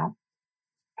college now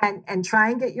and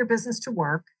try and get your business to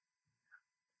work.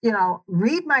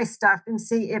 Read my stuff and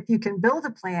see if you can build a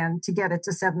plan to get it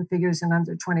to 7 figures in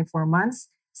under 24 months.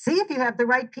 See if you have the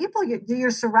right people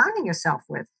you're surrounding yourself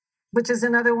with, which is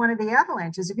another one of the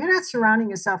avalanches. If you're not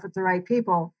surrounding yourself with the right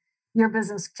people, your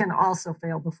business can also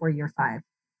fail before year 5.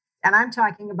 And I'm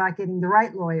talking about getting the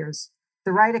right lawyers,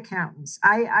 the right accountants.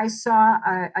 I saw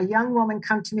a young woman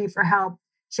come to me for help.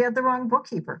 She had the wrong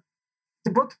bookkeeper.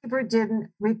 The bookkeeper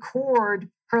didn't record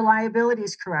her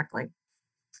liabilities correctly.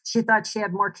 She thought she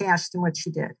had more cash than what she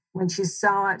did. When she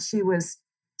saw it, she was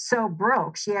so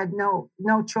broke, she had no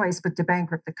choice but to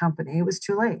bankrupt the company. It was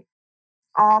too late.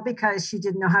 All because she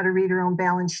didn't know how to read her own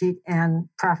balance sheet and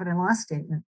profit and loss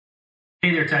statement.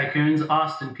 Hey there, Tycoons.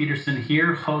 Austin Peterson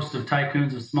here, host of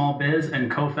Tycoons of Small Biz and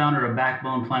co-founder of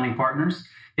Backbone Planning Partners.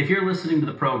 If you're listening to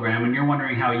the program and you're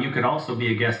wondering how you could also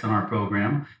be a guest on our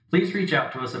program, please reach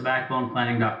out to us at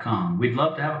backboneplanning.com. We'd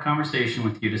love to have a conversation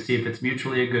with you to see if it's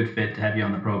mutually a good fit to have you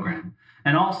on the program.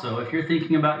 And also, if you're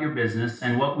thinking about your business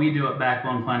and what we do at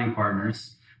Backbone Planning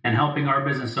Partners and helping our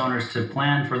business owners to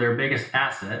plan for their biggest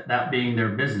asset, that being their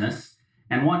business,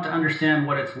 and want to understand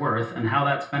what it's worth and how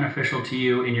that's beneficial to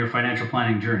you in your financial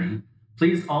planning journey,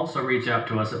 please also reach out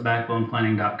to us at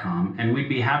backboneplanning.com, and we'd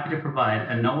be happy to provide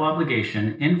a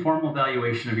no-obligation, informal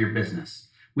valuation of your business.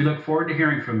 We look forward to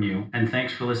hearing from you, and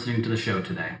thanks for listening to the show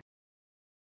today.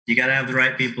 You got to have the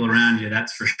right people around you,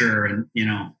 that's for sure. And,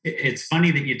 it's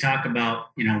funny that you talk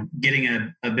about,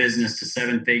 getting a business to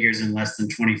 7 figures in less than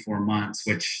 24 months,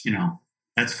 which,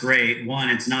 that's great. One,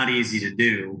 it's not easy to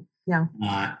do. Yeah.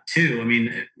 Two,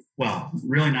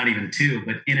 really not even two,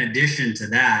 but in addition to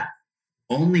that,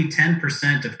 only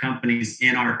 10% of companies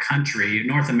in our country,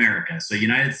 North America, so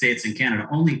United States and Canada,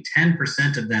 only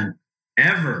 10% of them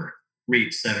ever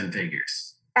reach 7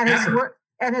 figures. And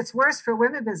it's worse for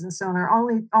women business owner.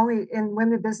 Only in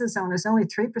women business owners, only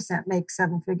 3% make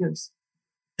 7 figures.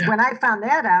 Yeah. When I found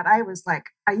that out, I was like,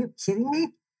 "Are you kidding me?"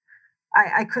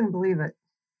 I couldn't believe it.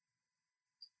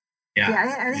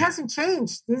 Yeah, and it hasn't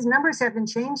changed. These numbers haven't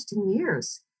changed in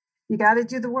years. You got to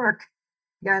do the work.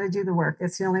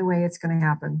 It's the only way it's going to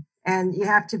happen. And you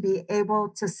have to be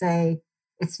able to say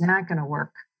it's not going to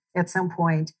work at some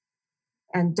point,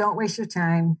 and don't waste your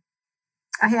time.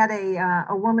 I had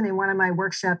a woman in one of my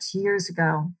workshops years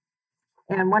ago,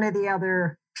 and one of the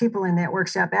other people in that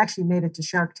workshop actually made it to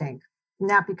Shark Tank.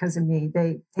 Not because of me.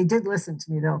 They did listen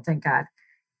to me, though, thank God.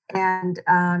 And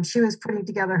she was putting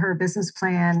together her business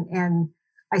plan, and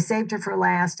I saved her for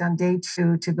last on day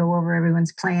 2 to go over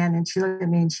everyone's plan. And she looked at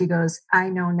me and she goes, "I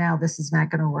know now this is not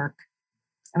going to work."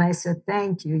 And I said,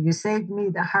 "Thank you. You saved me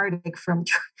the heartache from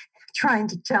trying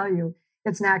to tell you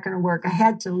it's not going to work. I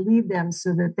had to leave them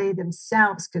so that they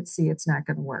themselves could see it's not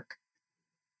going to work."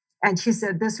 And she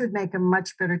said, "This would make a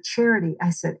much better charity." I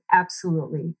said,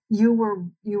 "Absolutely. You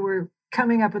were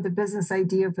coming up with a business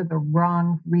idea for the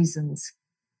wrong reasons."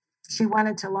 She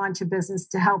wanted to launch a business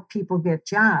to help people get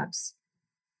jobs.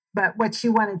 But what she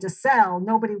wanted to sell,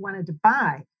 nobody wanted to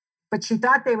buy. But she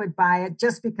thought they would buy it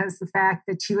just because the fact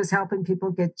that she was helping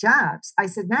people get jobs. I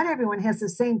said, not everyone has the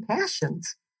same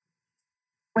passions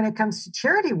when it comes to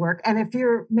charity work. And if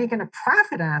you're making a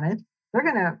profit on it, they're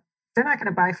not going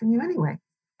to buy from you anyway.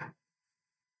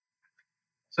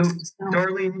 So,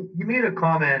 Darlene, you made a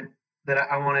comment that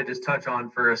I want to just touch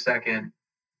on for a second.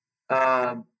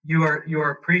 You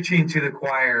are preaching to the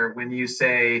choir when you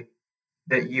say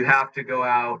that you have to go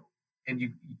out and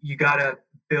you got to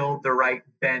build the right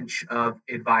bench of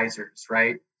advisors,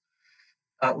 right?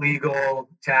 Legal,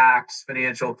 tax,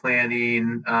 financial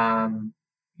planning,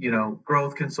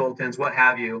 growth consultants, what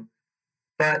have you.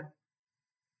 But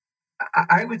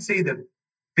I would say the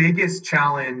biggest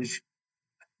challenge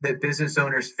that business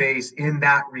owners face in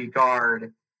that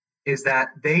regard is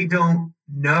that they don't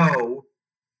know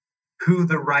who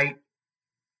the right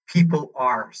people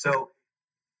are. So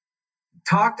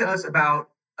talk to us about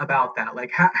that.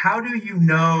 Like, how do you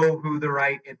know who the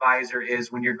right advisor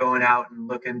is when you're going out and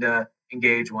looking to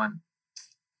engage one?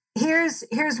 Here's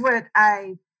what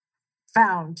I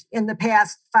found in the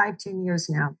past 5-10 years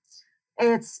now.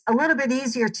 It's a little bit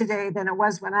easier today than it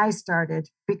was when I started,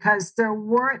 because there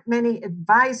weren't many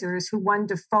advisors who wanted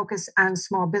to focus on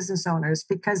small business owners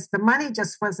because the money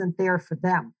just wasn't there for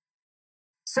them.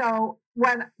 So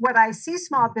what I see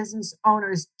small business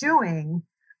owners doing,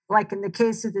 like in the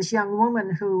case of this young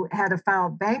woman who had to file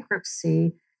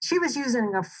bankruptcy, she was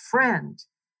using a friend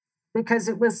because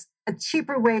it was a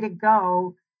cheaper way to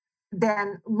go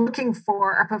than looking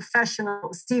for a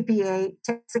professional CPA,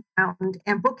 tax accountant,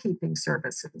 and bookkeeping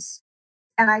services.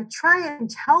 And I try and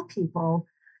tell people,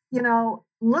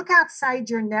 look outside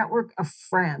your network of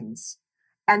friends.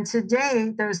 And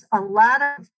today there's a lot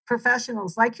of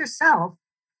professionals like yourself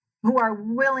who are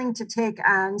willing to take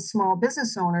on small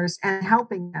business owners and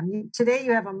helping them. Today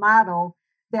you have a model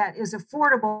that is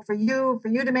affordable for you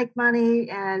to make money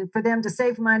and for them to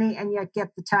save money and yet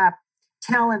get the top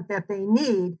talent that they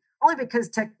need, only because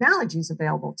technology is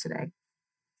available today.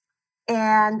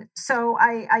 And so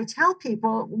I tell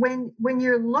people, when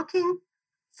you're looking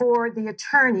for the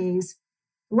attorneys,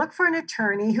 look for an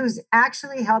attorney who's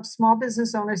actually helped small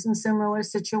business owners in similar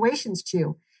situations to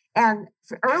you. And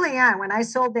early on, when I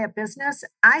sold that business,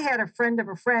 I had a friend of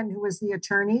a friend who was the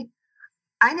attorney.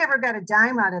 I never got a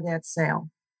dime out of that sale.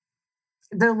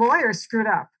 The lawyer screwed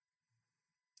up.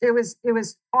 It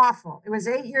was awful. It was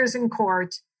 8 years in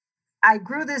court. I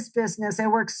grew this business. I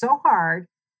worked so hard,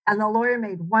 and the lawyer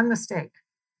made one mistake.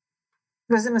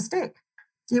 It was a mistake.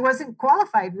 He wasn't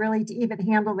qualified really to even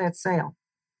handle that sale.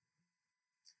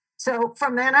 So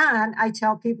from then on, I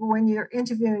tell people when you're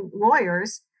interviewing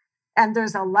lawyers, and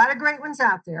there's a lot of great ones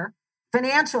out there,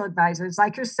 financial advisors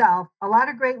like yourself, a lot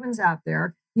of great ones out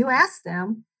there, you ask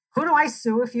them, who do I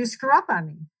sue if you screw up on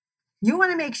me? You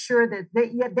want to make sure that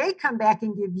they come back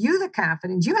and give you the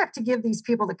confidence. You have to give these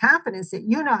people the confidence that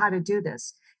you know how to do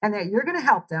this and that you're going to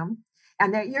help them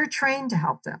and that you're trained to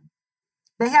help them.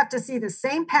 They have to see the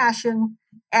same passion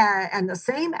and the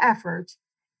same effort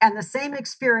and the same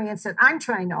experience that I'm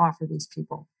trying to offer these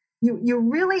people. You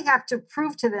really have to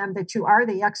prove to them that you are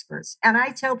the experts. And I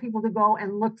tell people to go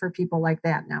and look for people like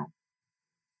that now.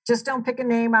 Just don't pick a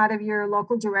name out of your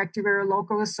local directory or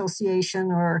local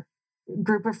association or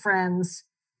group of friends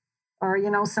or,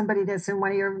 somebody that's in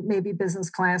one of your maybe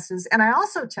business classes. And I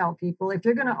also tell people, if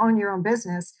you're going to own your own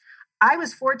business, I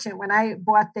was fortunate when I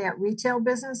bought that retail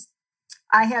business,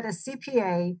 I had a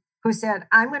CPA who said,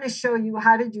 I'm going to show you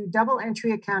how to do double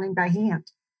entry accounting by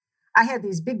hand. I had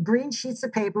these big green sheets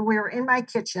of paper. We were in my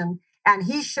kitchen, and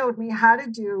he showed me how to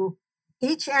do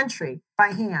each entry by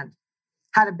hand,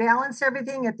 how to balance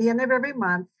everything at the end of every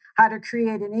month, how to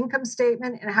create an income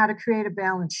statement, and how to create a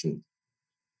balance sheet.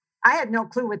 I had no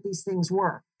clue what these things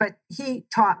were, but he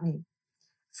taught me.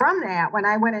 From that, when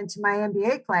I went into my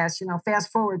MBA class,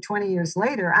 fast forward 20 years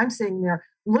later, I'm sitting there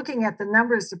looking at the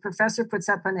numbers the professor puts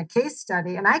up on a case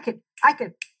study, and I could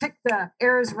pick the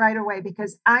errors right away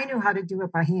because I knew how to do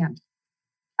it by hand.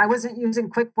 I wasn't using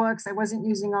QuickBooks. I wasn't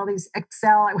using all these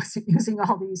Excel. I wasn't using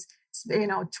all these,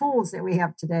 tools that we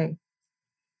have today.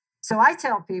 So I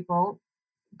tell people,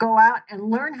 go out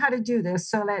and learn how to do this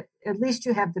so that at least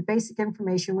you have the basic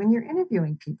information when you're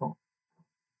interviewing people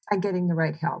and getting the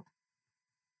right help.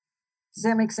 Does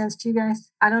that make sense to you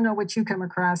guys? I don't know what you come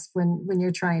across when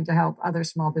you're trying to help other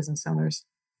small business owners.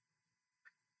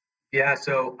 Yeah,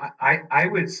 so I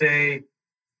would say,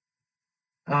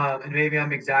 and maybe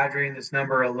I'm exaggerating this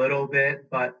number a little bit,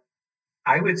 but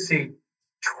I would say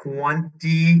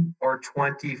 20 or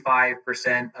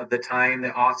 25% of the time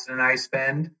that Austin and I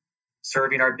spend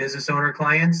serving our business owner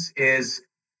clients is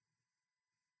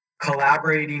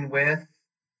collaborating with,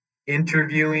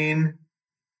 interviewing,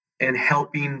 and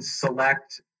helping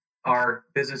select our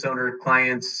business owner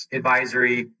clients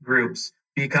advisory groups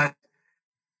because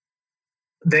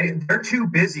they're too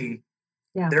busy.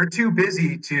 Yeah. They're too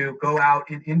busy to go out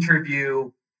and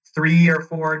interview 3 or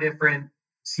 4 different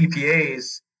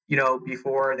CPAs,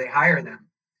 before they hire them.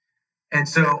 And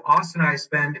so Austin and I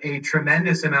spend a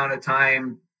tremendous amount of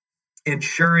time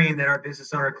ensuring that our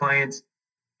business owner clients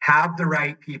have the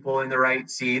right people in the right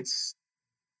seats,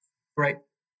 right?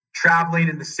 Traveling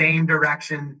in the same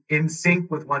direction, in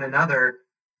sync with one another.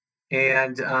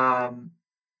 And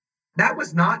that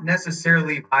was not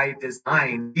necessarily by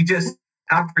design. We just,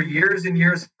 after years and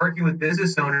years working with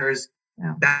business owners,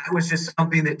 that was just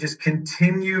something that just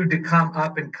continued to come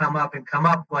up and come up and come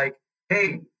up. Like,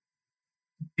 hey,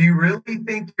 do you really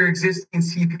think your existing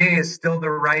CPA is still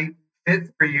the right fit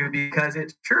for you? Because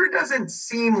it sure doesn't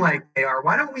seem like they are.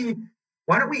 Why don't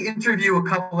we interview a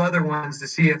couple other ones to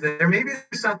see if maybe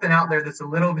there's something out there that's a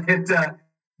little bit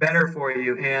better for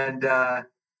you? And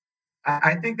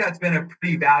I think that's been a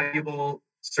pretty valuable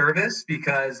service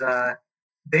because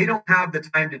they don't have the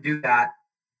time to do that.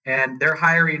 And they're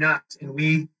hiring us, and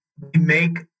we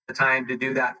make the time to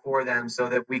do that for them so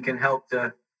that we can help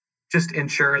to just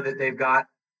ensure that they've got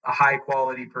a high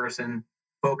quality person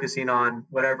focusing on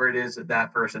whatever it is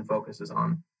that person focuses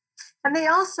on. And they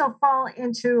also fall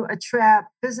into a trap.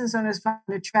 Business owners fall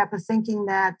into a trap of thinking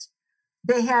that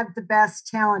they have the best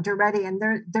talent already, and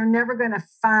they're never going to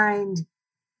find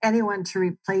anyone to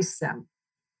replace them.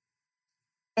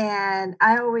 And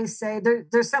I always say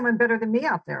there's someone better than me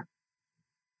out there.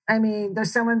 I mean,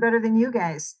 there's someone better than you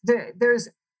guys. There's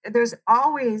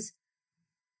always,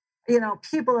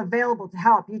 people available to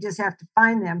help. You just have to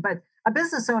find them. But a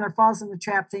business owner falls in the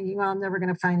trap thinking, well, I'm never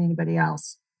going to find anybody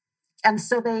else. And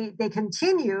so they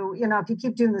continue, if you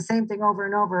keep doing the same thing over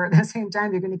and over at the same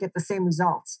time, you're going to get the same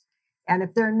results. And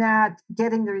if they're not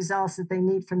getting the results that they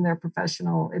need from their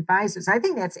professional advisors, I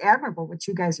think that's admirable what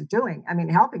you guys are doing. I mean,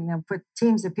 helping them put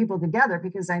teams of people together,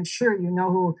 because I'm sure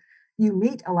who you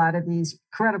meet a lot of these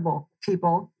credible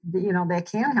people that,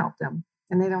 that can help them,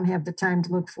 and they don't have the time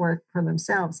to look for it for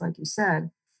themselves, like you said.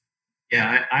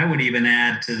 Yeah, I would even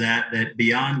add to that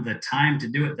beyond the time to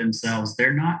do it themselves,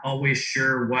 they're not always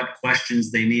sure what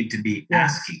questions they need to be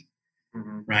asking,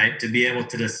 right? To be able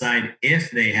to decide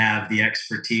if they have the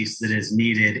expertise that is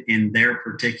needed in their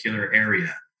particular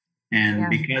area. And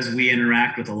because we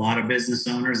interact with a lot of business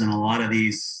owners and a lot of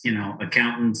these,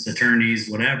 accountants, attorneys,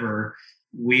 whatever,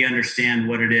 we understand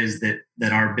what it is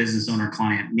that our business owner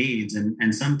client needs.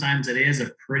 And sometimes it is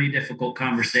a pretty difficult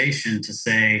conversation to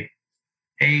say,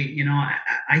 hey,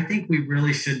 I think we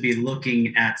really should be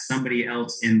looking at somebody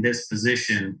else in this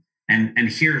position, and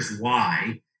here's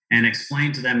why, and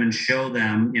explain to them and show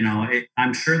them,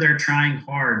 I'm sure they're trying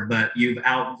hard, but you've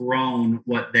outgrown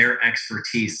what their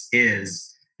expertise is.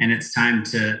 And it's time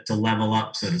to level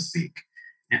up, so to speak.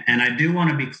 And I do want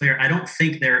to be clear, I don't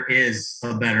think there is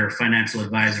a better financial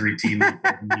advisory team.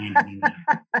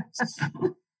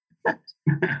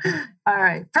 All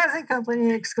right. Present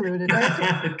company excluded.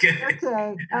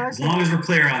 Okay. As long as we're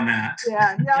clear on that.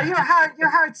 Yeah. No, your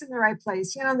heart's in the right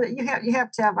place. That you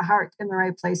have to have a heart in the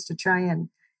right place to try and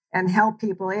help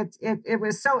people. It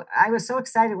was I was so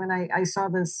excited when I saw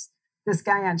this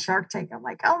guy on Shark Tank. I'm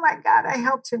like, oh my God, I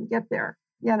helped him get there.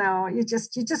 I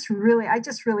just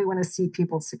really want to see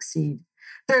people succeed.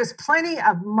 There's plenty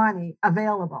of money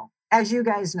available, as you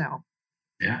guys know.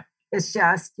 Yeah. It's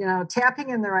just,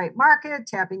 tapping in the right market,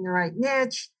 tapping the right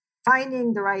niche,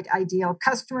 finding the right ideal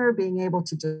customer, being able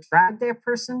to describe that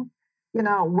person,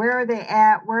 where are they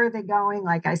at? Where are they going?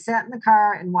 Like I sat in the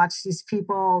car and watched these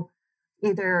people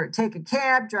either take a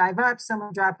cab, drive up,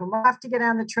 someone drop them off to get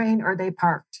on the train, or they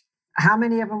parked. How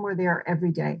many of them were there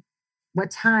every day? What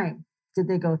time did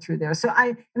they go through there?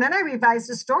 And then I revised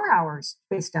the store hours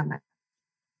based on that.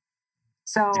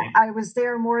 So I was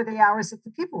there more of the hours that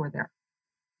the people were there.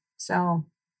 So,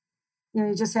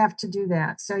 you just have to do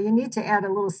that. So you need to add a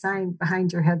little sign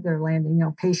behind your head there, Landon,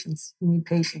 patience. You need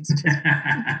patience too.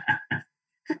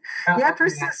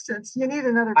 Persistence. You need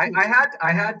another piece.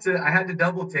 I had to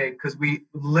double take because we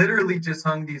literally just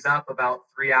hung these up about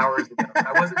 3 hours ago.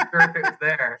 I wasn't sure if it was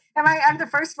there. I'm the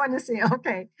first one to see.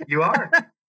 Okay. You are.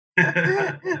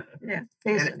 Yeah.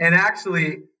 And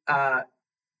actually,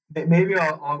 maybe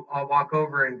I'll walk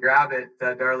over and grab it,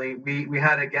 Darlene. We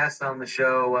had a guest on the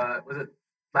show. Was it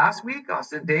last week,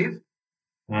 Austin? Dave?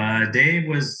 Dave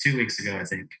was 2 weeks ago, I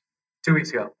think. 2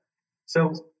 weeks ago.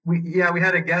 So we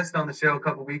had a guest on the show a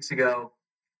couple weeks ago,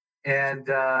 and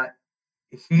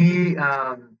he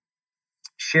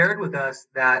shared with us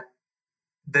that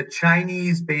the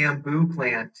Chinese bamboo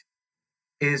plant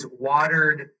is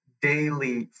watered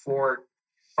daily for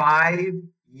 5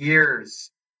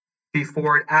 years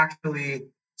before it actually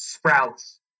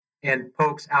sprouts and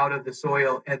pokes out of the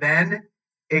soil. And then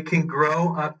it can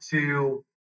grow up to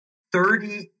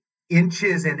 30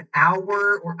 inches an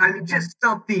hour, just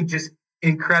something just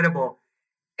incredible.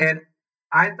 And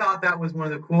I thought that was one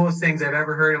of the coolest things I've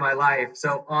ever heard in my life.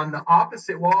 So on the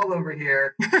opposite wall over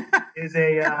here is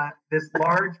this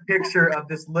large picture of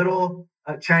this little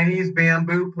Chinese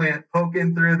bamboo plant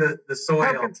poking through the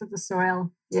soil. Poking through the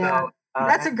soil. Yeah. So,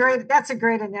 that's a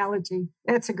great analogy.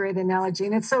 It's a great analogy.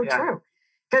 And it's so true.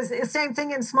 Because the same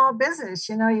thing in small business,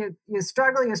 you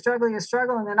struggle,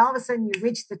 and then all of a sudden you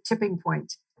reach the tipping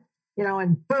point,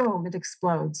 and boom, it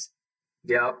explodes.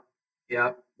 Yep.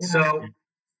 So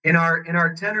in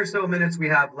our 10 or so minutes we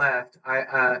have left,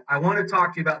 I want to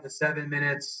talk to you about the 7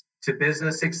 Minutes to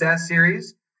Business Success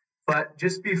series. But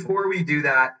just before we do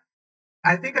that,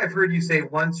 I think I've heard you say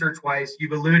once or twice,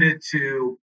 you've alluded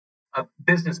to a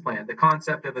business plan, the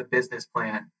concept of a business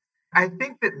plan. I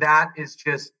think that is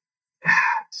just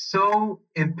so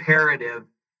imperative,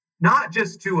 not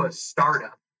just to a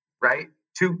startup, right?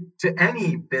 To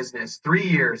any business, 3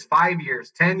 years, 5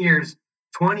 years, 10 years,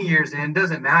 20 years in,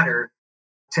 doesn't matter,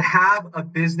 to have a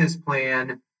business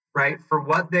plan, right, for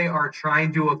what they are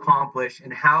trying to accomplish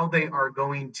and how they are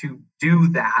going to do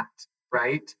that,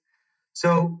 right?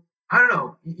 So I don't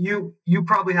know, you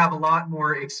probably have a lot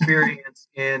more experience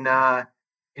in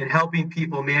helping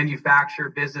people manufacture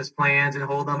business plans and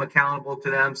hold them accountable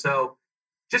to them. So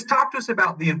just talk to us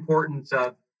about the importance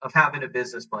of having a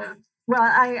business plan. Well,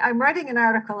 I'm writing an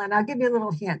article, and I'll give you a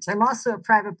little hint. I'm also a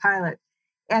private pilot.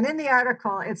 And in the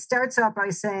article, it starts out by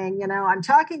saying, I'm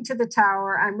talking to the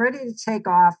tower, I'm ready to take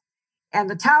off. And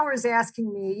the tower is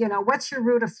asking me, what's your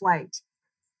route of flight?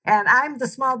 And I'm the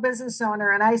small business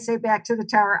owner. And I say back to the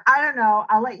tower, I don't know.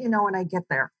 I'll let you know when I get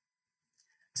there.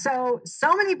 So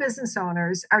many business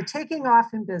owners are taking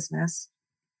off in business,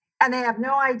 and they have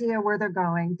no idea where they're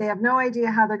going. They have no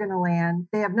idea how they're going to land.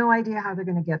 They have no idea how they're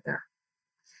going to get there.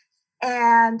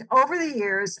 And over the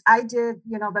years, I did,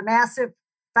 the massive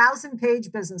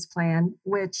 1,000-page business plan,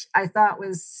 which I thought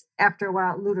was, after a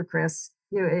while, ludicrous.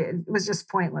 It was just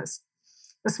pointless.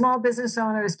 The small business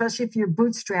owner, especially if you're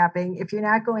bootstrapping, if you're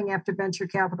not going after venture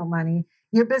capital money,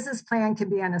 your business plan can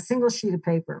be on a single sheet of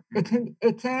paper.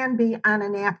 It can be on a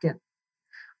napkin.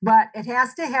 but it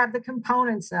has to have the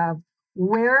components of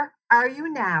where are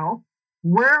you now?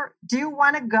 Where do you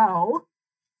want to go?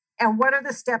 And what are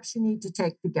the steps you need to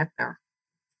take to get there?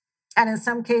 And in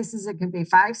some cases, it can be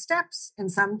 5 steps. In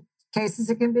some cases,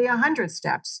 it can be 100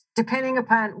 steps, depending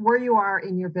upon where you are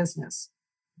in your business.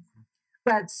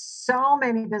 But so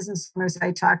many business owners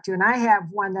I talk to, and I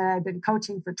have one that I've been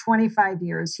coaching for 25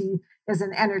 years. He is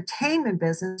an entertainment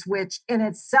business, which in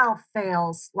itself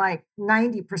fails like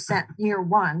 90% year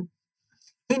one.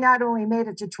 He not only made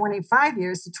it to 25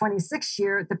 years, the 26th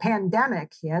year, the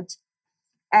pandemic hit,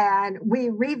 and we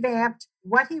revamped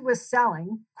what he was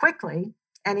selling quickly,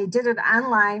 and he did it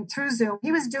online through Zoom.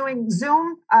 He was doing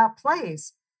Zoom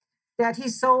plays that he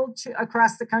sold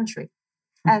across the country.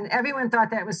 And everyone thought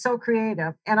that was so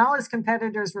creative. And all his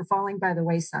competitors were falling by the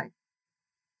wayside.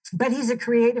 But he's a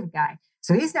creative guy.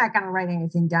 So he's not going to write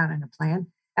anything down in a plan.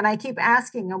 And I keep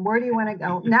asking him, where do you want to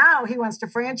go? Now he wants to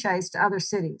franchise to other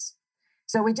cities.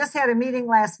 So we just had a meeting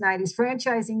last night. He's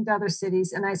franchising to other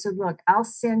cities. And I said, look, I'll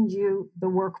send you the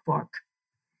workbook.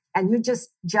 And you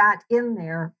just jot in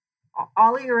there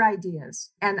all of your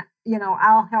ideas. And,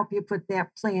 I'll help you put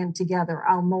that plan together.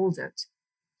 I'll mold it.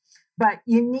 But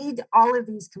you need all of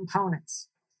these components.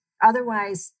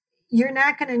 Otherwise, you're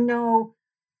not going to know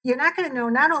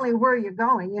not only where you're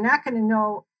going, you're not going to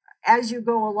know as you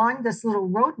go along this little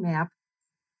roadmap,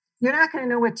 you're not going to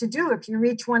know what to do if you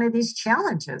reach one of these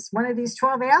challenges, one of these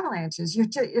 12 avalanches.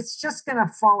 It's just going to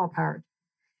fall apart.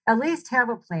 At least have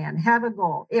a plan, have a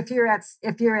goal. If you're at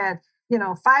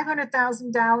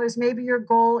 $500,000, maybe your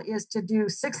goal is to do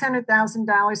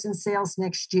 $600,000 in sales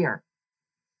next year.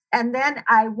 And then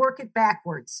I work it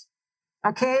backwards.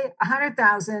 Okay,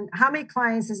 100,000. How many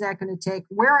clients is that going to take?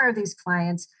 Where are these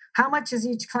clients? How much is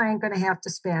each client going to have to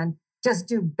spend? Just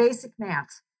do basic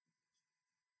math.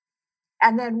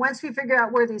 And then once we figure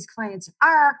out where these clients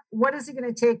are, what is it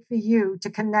going to take for you to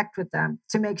connect with them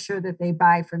to make sure that they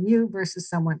buy from you versus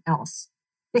someone else?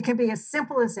 It can be as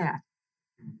simple as that.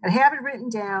 And have it written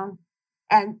down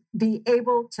and be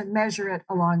able to measure it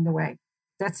along the way.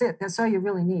 That's it. That's all you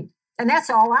really need. And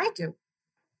that's all I do.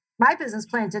 My business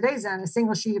plan today is on a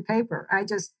single sheet of paper. I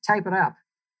just type it up.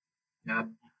 Yeah.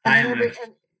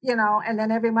 And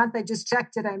then every month I just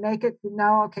check, did I make it?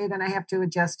 No. Okay. Then I have to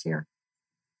adjust here.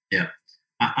 Yeah.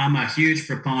 I'm a huge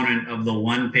proponent of the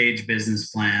one-page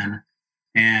business plan.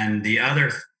 And the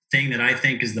other thing that I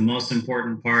think is the most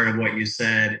important part of what you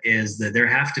said is that there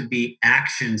have to be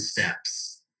action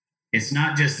steps. It's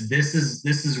not just this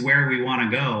is where we want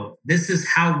to go. This is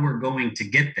how we're going to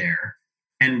get there,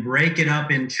 and break it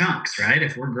up in chunks, right?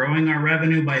 If we're growing our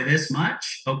revenue by this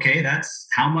much, okay, that's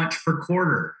how much per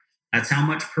quarter. That's how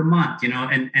much per month,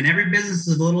 and every business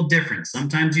is a little different.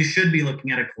 Sometimes you should be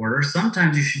looking at a quarter.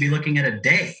 Sometimes you should be looking at a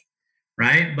day,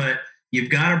 right? But you've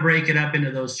got to break it up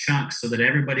into those chunks so that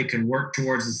everybody can work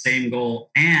towards the same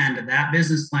goal. And that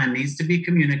business plan needs to be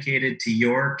communicated to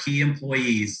your key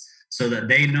employees so that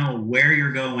they know where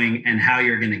you're going and how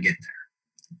you're going to get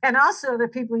there. And also the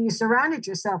people you surrounded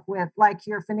yourself with, like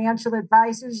your financial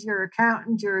advisors, your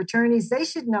accountant, your attorneys, they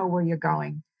should know where you're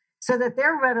going so that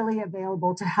they're readily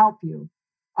available to help you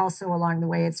also along the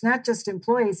way. It's not just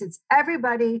employees, it's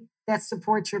everybody that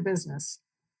supports your business.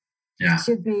 Yeah.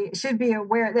 Should be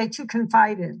aware that you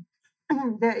confide in,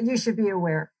 that you should be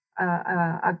aware.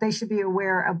 They should be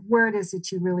aware of where it is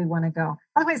that you really want to go.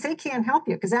 Otherwise, they can't help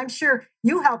you, because I'm sure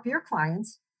you help your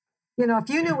clients. If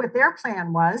you knew what their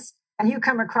plan was and you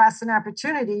come across an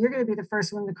opportunity, you're going to be the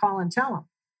first one to call and tell them,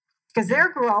 because their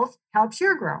growth helps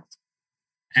your growth.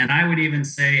 And I would even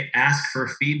say ask for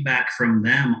feedback from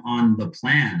them on the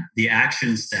plan, the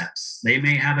action steps. They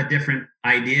may have a different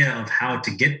idea of how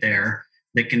to get there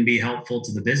that can be helpful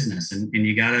to the business. And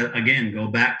you got to, again, go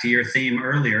back to your theme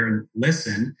earlier and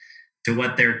listen to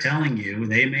what they're telling you.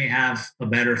 They may have a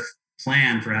better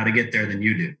plan for how to get there than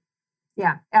you do.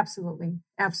 Yeah, absolutely.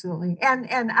 Absolutely. And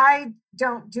I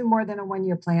don't do more than a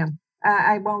 1-year plan.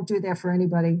 I won't do that for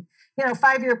anybody.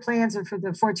 5-year plans are for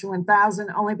the Fortune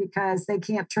 1000 only because they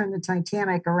can't turn the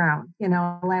Titanic around,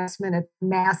 last minute,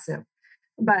 massive.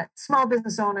 But small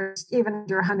business owners, even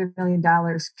under $100 million,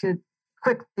 could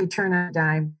quickly turn a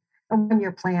dime. A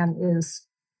 1-year plan is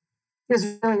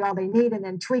really all they need, and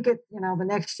then tweak it, the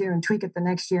next year, and tweak it the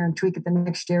next year, and tweak it the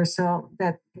next year, so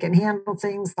that they can handle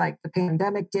things like the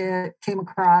pandemic came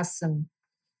across, and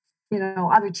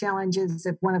other challenges.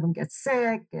 If one of them gets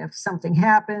sick, if something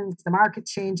happens, the market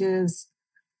changes.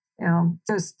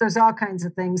 There's all kinds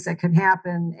of things that can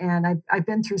happen, and I've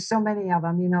been through so many of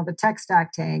them. The tech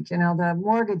stock tank, the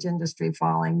mortgage industry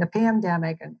falling, the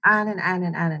pandemic, and on and on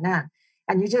and on and on.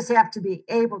 And you just have to be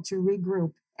able to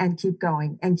regroup and keep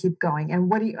going and keep going.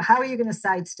 And how are you going to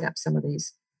sidestep some of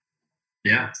these?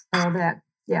 Yeah. So that,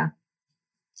 yeah.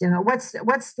 What's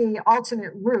the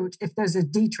alternate route if there's a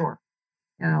detour?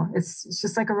 It's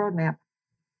just like a roadmap.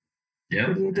 Yeah,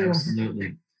 what do you do?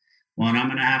 Absolutely. Well, and I'm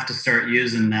going to have to start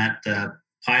using that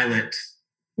pilot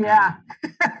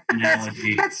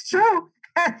analogy. That's true.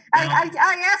 I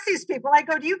ask these people, I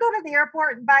go, do you go to the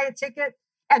airport and buy a ticket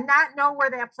and not know where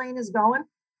that plane is going?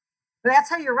 But that's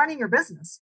how you're running your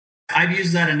business. I've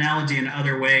used that analogy in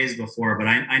other ways before, but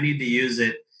I need to use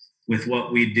it with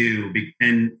what we do.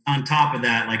 And on top of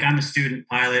that, like I'm a student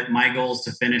pilot. My goal is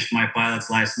to finish my pilot's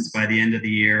license by the end of the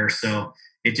year. So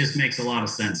it just makes a lot of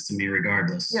sense to me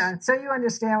regardless. Yeah. So you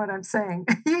understand what I'm saying.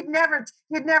 You'd never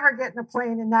get in a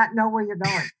plane and not know where you're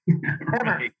going.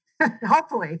 Ever.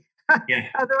 Hopefully. Yeah.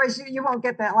 Otherwise you won't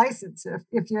get that license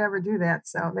if you ever do that.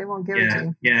 So they won't give it to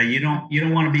you. Yeah. You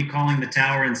don't want to be calling the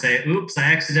tower and say, oops,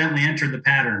 I accidentally entered the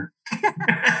pattern.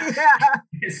 Yeah.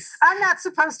 I'm not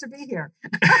supposed to be here.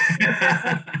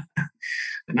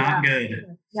 Not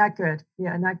good. Not good.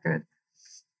 Yeah, not good.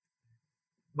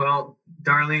 Well,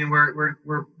 Darlene,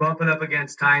 we're bumping up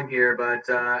against time here, but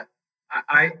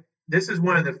this is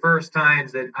one of the first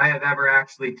times that I have ever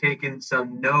actually taken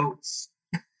some notes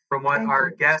from what our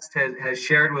guest has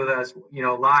shared with us,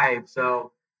 live.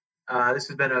 So this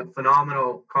has been a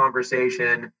phenomenal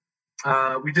conversation.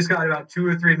 We just got about 2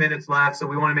 or 3 minutes left, so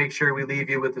we want to make sure we leave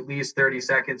you with at least 30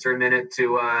 seconds or a minute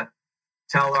to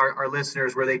tell our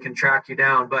listeners where they can track you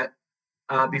down. But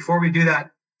before we do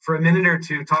that, for a minute or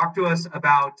two, talk to us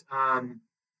about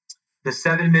the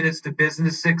 7 Minutes to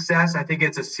Business Success. I think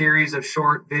it's a series of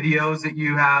short videos that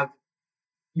you have,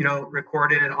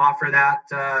 recorded and offer that.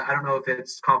 I don't know if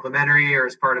it's complimentary or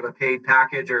as part of a paid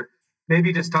package, or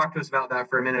maybe just talk to us about that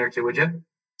for a minute or two, would you?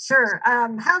 Sure.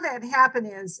 How that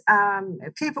happened is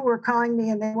people were calling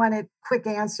me and they wanted quick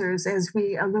answers, as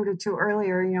we alluded to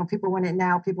earlier. People want it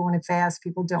now, people want it fast,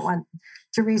 people don't want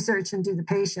to research and do the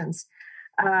patience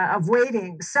of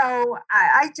waiting. So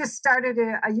I just started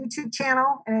a YouTube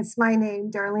channel, and it's my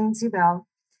name, Darlene Ziebell.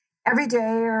 Every day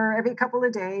or every couple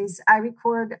of days, I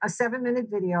record a 7-minute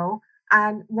video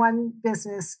on one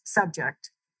business subject.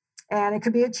 And it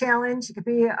could be a challenge. It could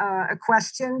be a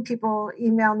question. People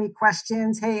email me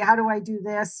questions. Hey, how do I do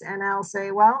this? And I'll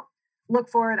say, well, look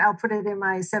for it. I'll put it in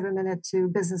my 7-Minute to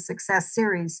Business Success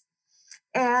series.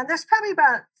 And there's probably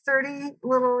about 30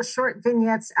 little short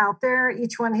vignettes out there.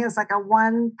 Each one has like a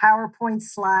one PowerPoint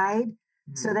slide,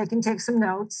 so they can take some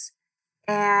notes.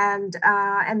 And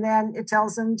then it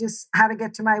tells them just how to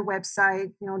get to my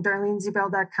website,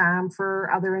 darleneziebell.com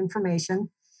for other information.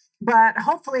 But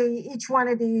hopefully each one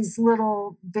of these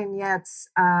little vignettes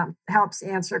helps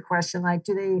answer a question like,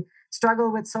 do they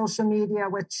struggle with social media?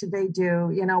 What should they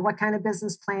do? What kind of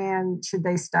business plan should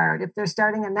they start? If they're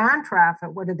starting a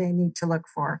nonprofit, what do they need to look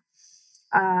for?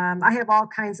 I have all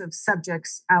kinds of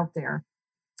subjects out there.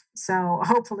 So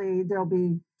hopefully there'll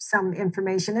be some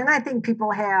information. And I think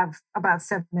people have about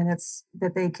 7 minutes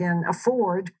that they can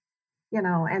afford,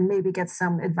 and maybe get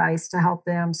some advice to help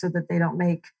them so that they don't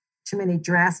make too many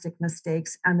drastic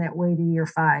mistakes on that way to year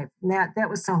 5. And that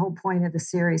was the whole point of the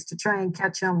series, to try and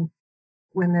catch them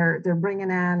when they're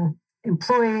bringing on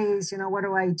employees. What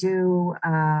do I do?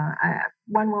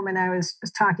 One woman I was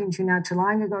talking to not too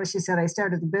long ago, she said, I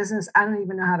started the business. I don't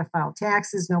even know how to file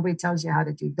taxes. Nobody tells you how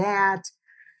to do that.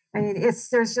 I mean,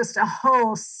 there's just a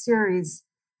whole series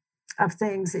of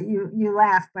things that you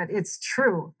laugh, but it's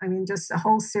true. I mean, just a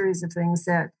whole series of things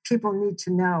that people need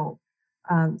to know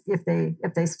if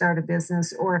they start a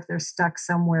business, or if they're stuck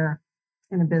somewhere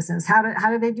in a business. How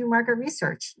do they do market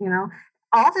research?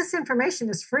 All this information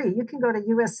is free. You can go to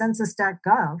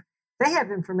uscensus.gov. They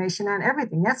have information on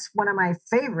everything. That's one of my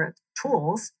favorite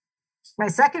tools. My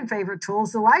second favorite tool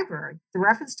is the library, the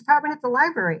reference department at the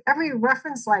library. Every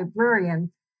reference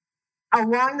librarian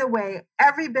along the way,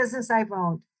 every business I've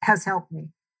owned has helped me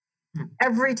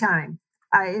every time.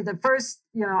 The first,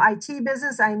 IT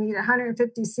business, I need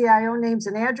 150 CIO names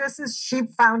and addresses. She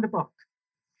found a book.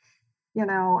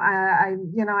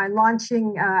 I'm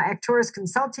launching Actors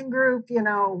Consulting Group.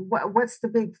 What's the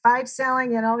big 5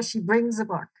 selling? She brings a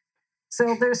book.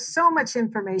 So there's so much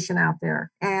information out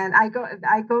there. And I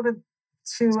go to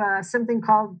something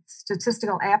called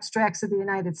Statistical Abstracts of the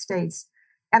United States.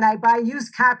 And I buy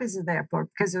used copies of that book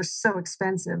because they're so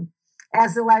expensive.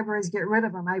 As the libraries get rid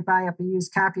of them, I buy up a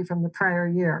used copy from the prior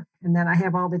year. And then I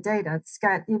have all the data. It's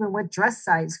got even what dress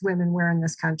size women wear in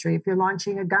this country if you're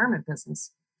launching a garment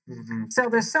business. Mm-hmm. So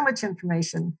there's so much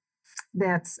information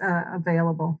that's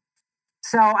available.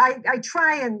 So I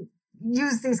try and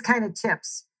use these kind of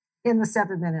tips in the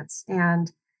 7 minutes.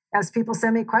 And as people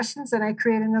send me questions, then I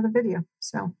create another video.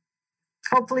 So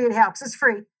hopefully it helps. It's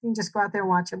free. You can just go out there and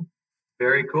watch them.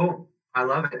 Very cool. I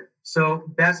love it. So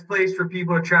best place for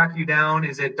people to track you down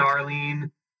is at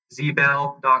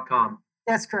darleneziebell.com.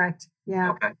 That's correct.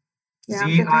 Yeah. Okay. Yeah,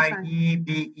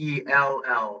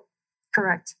 Ziebell.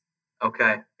 Correct.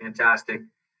 Okay. Fantastic.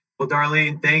 Well,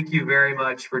 Darlene, thank you very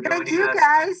much for joining us. Thank you,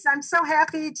 guys. I'm so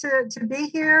happy to be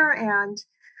here, and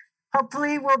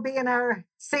hopefully we'll be in our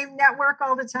same network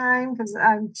all the time, because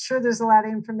I'm sure there's a lot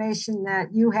of information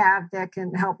that you have that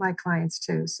can help my clients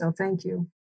too. So thank you.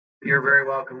 You're very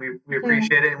welcome. We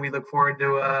appreciate it, and we look forward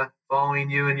to following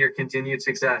you and your continued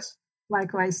success.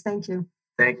 Likewise. Thank you.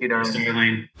 Thank you,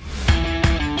 Darlene.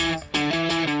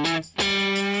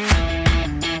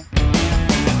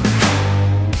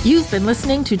 You've been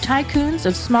listening to Tycoons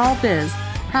of Small Biz,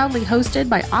 proudly hosted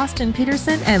by Austin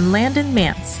Peterson and Landon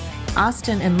Mance.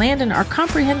 Austin and Landon are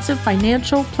comprehensive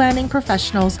financial planning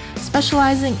professionals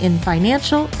specializing in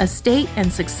financial, estate,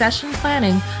 and succession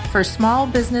planning for small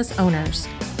business owners.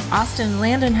 Austin and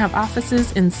Landon have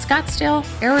offices in Scottsdale,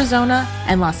 Arizona,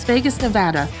 and Las Vegas,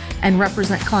 Nevada, and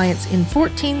represent clients in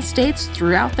 14 states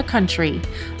throughout the country.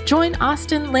 Join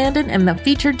Austin, Landon, and the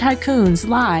featured Tycoons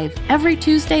live every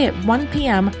Tuesday at 1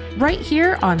 p.m. right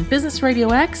here on Business Radio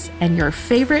X and your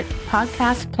favorite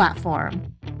podcast platform.